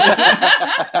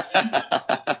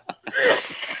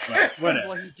 But whatever.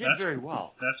 Well, he did very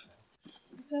well. That's fine.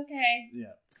 It's okay.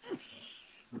 Yeah.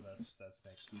 So that's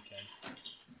next weekend.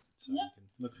 So you can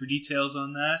look for details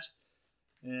on that.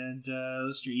 And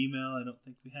list your email. I don't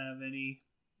think we have any.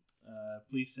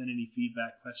 Please send any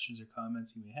feedback, questions, or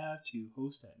comments you may have to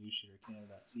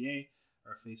host@newshootercanada.ca,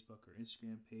 our Facebook or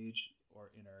Instagram page, or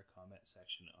in our comment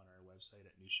section on our website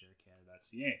at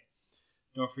newshootercanada.ca.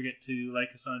 Don't forget to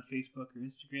like us on Facebook or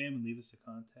Instagram and leave us a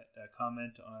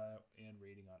comment and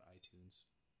rating on iTunes.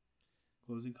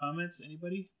 Closing comments,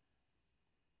 anybody?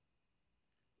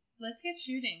 Let's get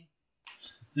shooting.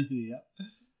 Yep.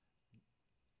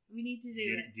 We need to do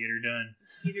it. Get her done.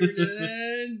 Get her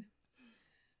done.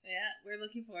 Yeah, we're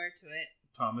looking forward to it.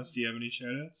 Thomas, do you have any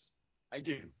shout-outs? I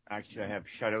do. Actually, I have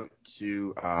shout out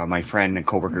to my friend and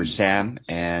coworker Sam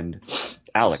and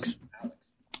Alex.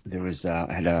 There was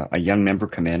I had a young member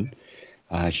come in.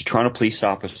 She's a Toronto police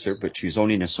officer, but she's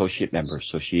only an associate member,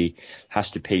 so she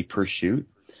has to pay per shoot.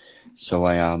 So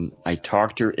I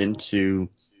talked her into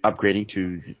upgrading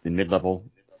to the mid-level,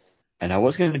 and I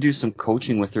was going to do some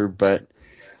coaching with her, but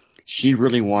she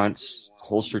really wants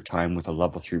holster time with a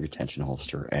level 3 retention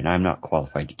holster, and I'm not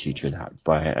qualified to teach her that.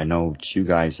 But I know two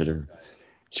guys that are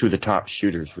two of the top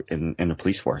shooters in the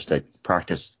police force that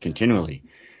practice continually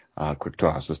quick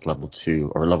draws with level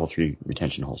 2 or level 3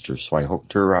 retention holsters. So I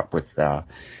hooked her up with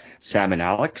Sam and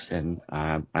Alex, and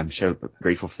I'm so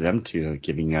grateful for them to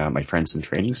giving my friends some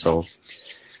training. So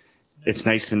it's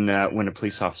nice when a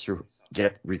police officer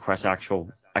requests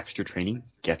actual extra training,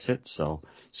 gets it. So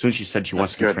as soon as she said she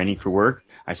wants some training for work,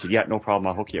 I said, yeah, no problem.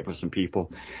 I'll hook you up with some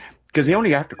people, because they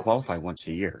only have to qualify once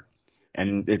a year.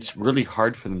 And it's really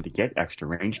hard for them to get extra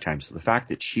range time. So the fact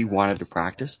that she wanted to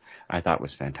practice, I thought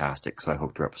was fantastic. So I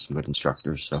hooked her up with some good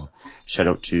instructors. So shout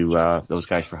out to those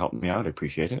guys for helping me out. I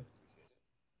appreciate it.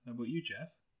 How about you, Jeff?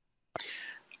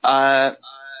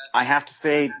 I have to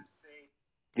say,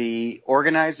 the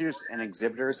organizers and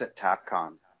exhibitors at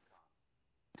TAPCON,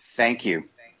 thank you.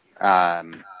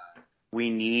 We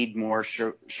need more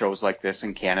shows like this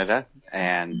in Canada,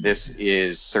 and this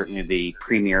is certainly the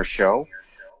premier show.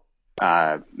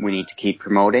 We need to keep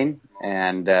promoting,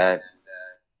 and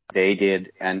they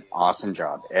did an awesome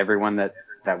job. Everyone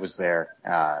that was there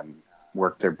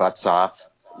worked their butts off,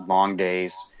 long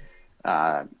days,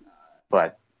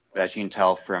 but as you can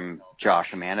tell from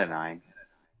Josh, Amanda, and I,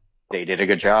 they did a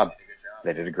good job.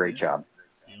 They did a great job.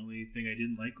 The only thing I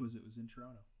didn't like was it was in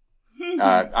Toronto.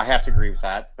 I have to agree with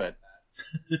that, but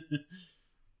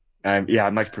yeah, I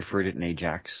much preferred it in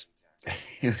Ajax.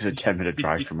 It was a 10-minute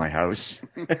drive from my house.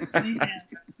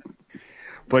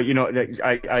 But, you know,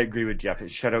 I agree with Jeff.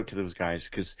 Shout out to those guys,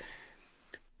 because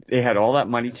they had all that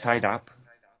money tied up,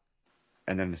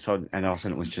 and then all of a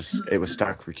sudden it was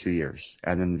stuck for 2 years.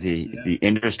 And then the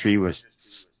industry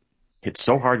was hit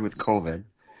so hard with COVID.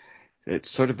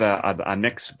 It's sort of a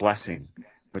mixed blessing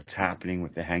what's happening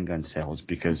with the handgun sales,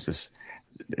 because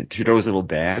Trudeau's little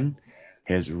ban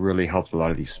has really helped a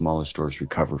lot of these smaller stores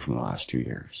recover from the last 2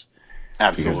 years.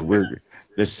 Absolutely. Because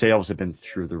the sales have been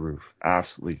through the roof,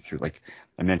 absolutely through. Like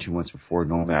I mentioned once before,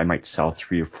 normally I might sell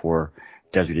 3 or 4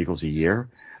 Desert Eagles a year.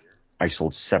 I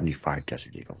sold 75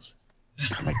 Desert Eagles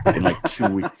in like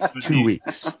 2 weeks. 2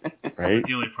 weeks, right?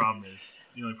 The only problem is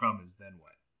then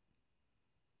what?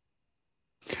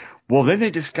 Well, then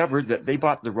they discovered that they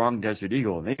bought the wrong Desert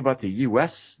Eagle, and they bought the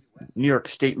U.S. New York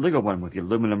State legal one with the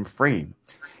aluminum frame.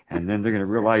 And then they're going to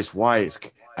realize why it's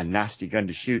a nasty gun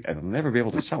to shoot, and they'll never be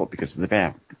able to sell it because of the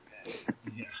ban.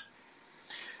 Yeah.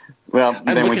 Well,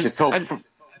 then we just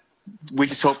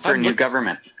hope for a new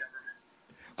government.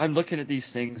 I'm looking at these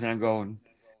things and I'm going,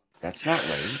 that's not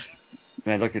right.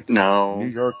 And I look at New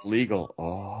York legal.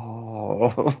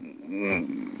 Oh,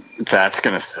 that's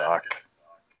gonna suck.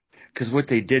 Because what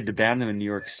they did to ban them in New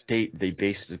York State, they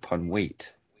based it upon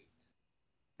weight,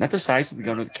 not the size of the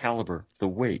gun or the caliber, the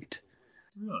weight.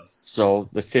 Really? So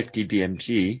the 50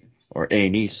 BMG or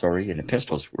A&E, and the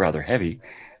pistol's rather heavy,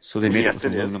 so they made it with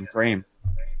an aluminum frame.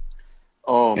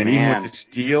 Oh, and man. even with the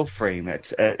steel frame,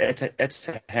 it's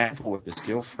a handful with the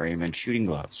steel frame and shooting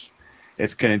gloves.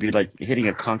 It's going to be like hitting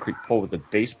a concrete pole with a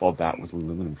baseball bat with an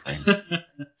aluminum frame.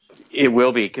 It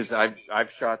will be, because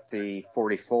I've shot the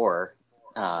 44,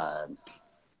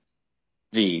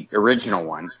 the original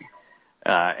one,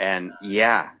 and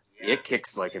yeah, it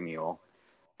kicks like a mule.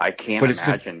 I can't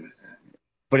imagine.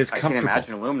 But it's I comfortable. can't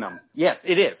imagine aluminum. Yes,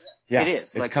 it is. Yeah, it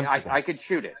is. Like I could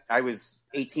shoot it. I was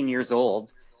 18 years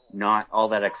old, not all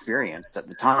that experienced at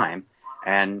the time,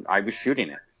 and I was shooting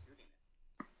it.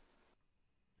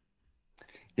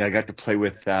 Yeah, I got to play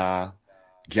with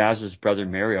Jazz's brother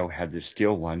Mario had the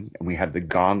steel one, and we had the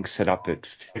gong set up at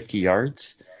 50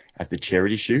 yards at the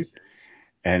charity shoot,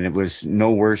 and it was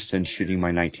no worse than shooting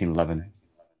my 1911.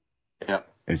 Yeah.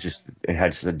 It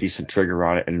had a decent trigger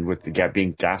on it, and with the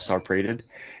being gas operated,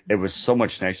 it was so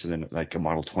much nicer than like a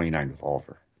Model 29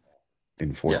 revolver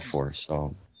in 44. Yes.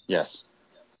 So yes.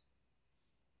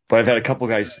 But I've had a couple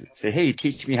guys say, "Hey,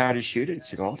 teach me how to shoot it." I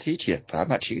said, "I'll teach you, but I'm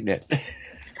not shooting it."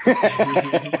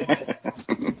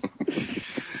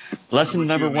 Lesson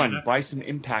Number number two, 1, Amanda. buy some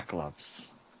impact gloves.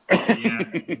 Yeah.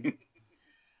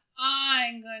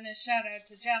 I'm going to shout out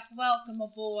to Jeff. Welcome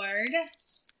aboard.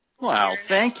 Well,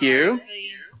 thank you.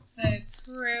 The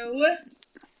crew.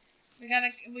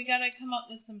 We gotta come up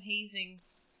with some hazing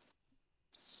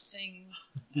things.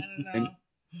 I don't know.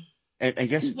 And I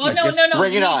guess Well, I no. guess-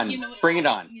 Bring it on. You know, Bring it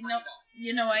on.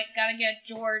 I gotta get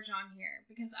George on here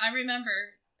because I remember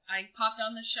I popped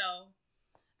on the show.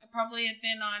 I probably had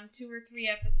been on 2 or 3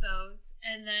 episodes,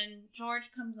 and then George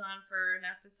comes on for an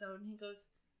episode, and he goes,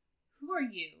 "Who are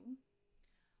you?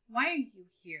 Why are you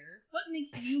here? What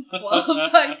makes you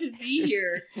qualified to be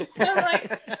here?" I'm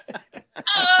like,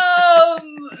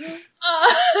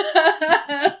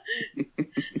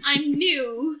 I'm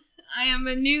new. I am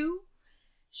a new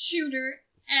shooter,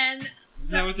 and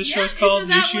Isn't that what the show's called? Isn't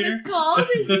New that Shooter? what it's called?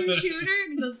 Is New Shooter?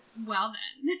 And he goes, "Well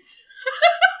then."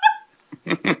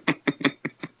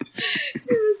 It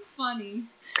was funny.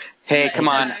 Hey, But come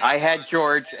it's on. alright. I had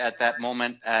George at that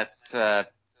moment at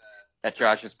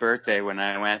Josh's birthday when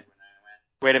I went,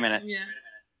 wait a minute. Yeah.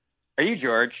 Are you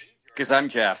George? Because I'm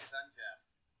Jeff.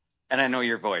 And I know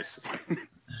your voice.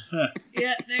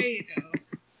 Yeah, there you go.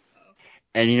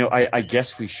 And I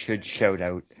guess we should shout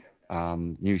out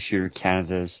New Shooter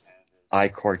Canada's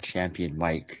I-Corps champion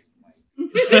Mike.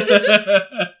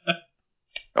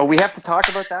 Oh, we have to talk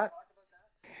about that?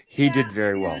 He did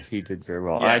very well. He did very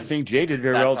well. Yes. I think Jay did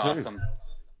very That's well awesome. too.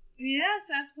 Yes,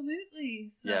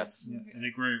 absolutely. So, Yes. Yeah, I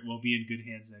think we'll be in good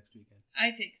hands next weekend.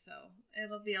 I think so.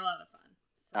 It'll be a lot of fun.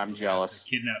 So, I'm jealous.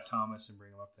 Kidnap Thomas and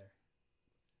bring him up there.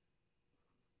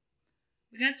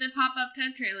 we got the pop-up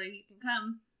tent trailer. You can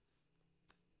come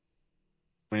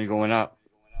When are you going up?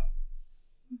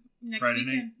 next Friday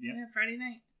weekend. night, yeah. Yeah, Friday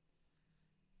night.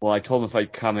 Well, I told him if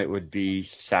I'd come, it would be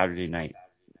Saturday night.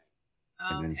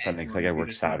 And then Okay. Sunday, because I got to work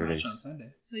Maybe there's not Saturdays. much on Sunday.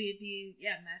 So you'd be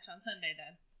match on Sunday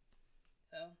then.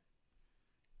 So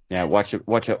Yeah, watch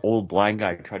an old blind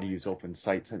guy try to use open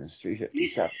sights on his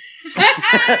 357.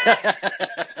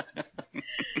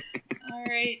 all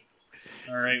right.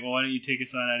 All right, well, why don't you take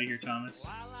us on out of here, Thomas?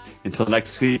 Until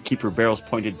next week, keep your barrels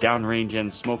pointed downrange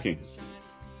and smoking.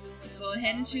 Go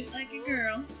ahead and shoot like a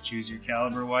girl. Choose your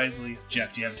caliber wisely.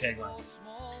 Jeff, do you have a tagline?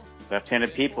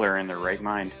 Left-handed people are in their right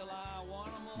mind.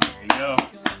 There you go.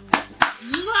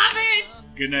 Love it.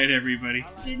 Good night, everybody.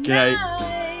 Good Good night.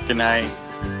 night. Good night.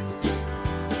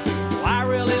 Well, I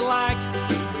really like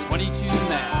 22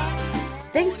 now.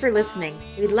 Thanks for listening.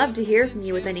 We'd love to hear from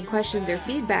you with any questions or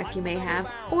feedback you may have,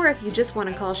 or if you just want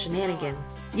to call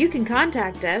shenanigans. You can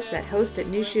contact us at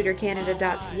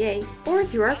host@newshootercanada.ca or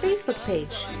through our Facebook page.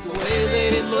 The way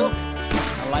they look,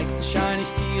 I like the shiny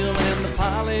steel and the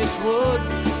polished wood.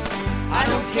 I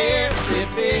don't care if they're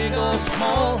big or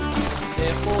small,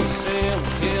 they're for sale.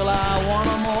 Hell, I want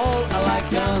them all. I like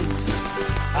guns.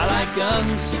 I like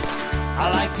guns. I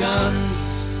like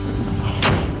guns.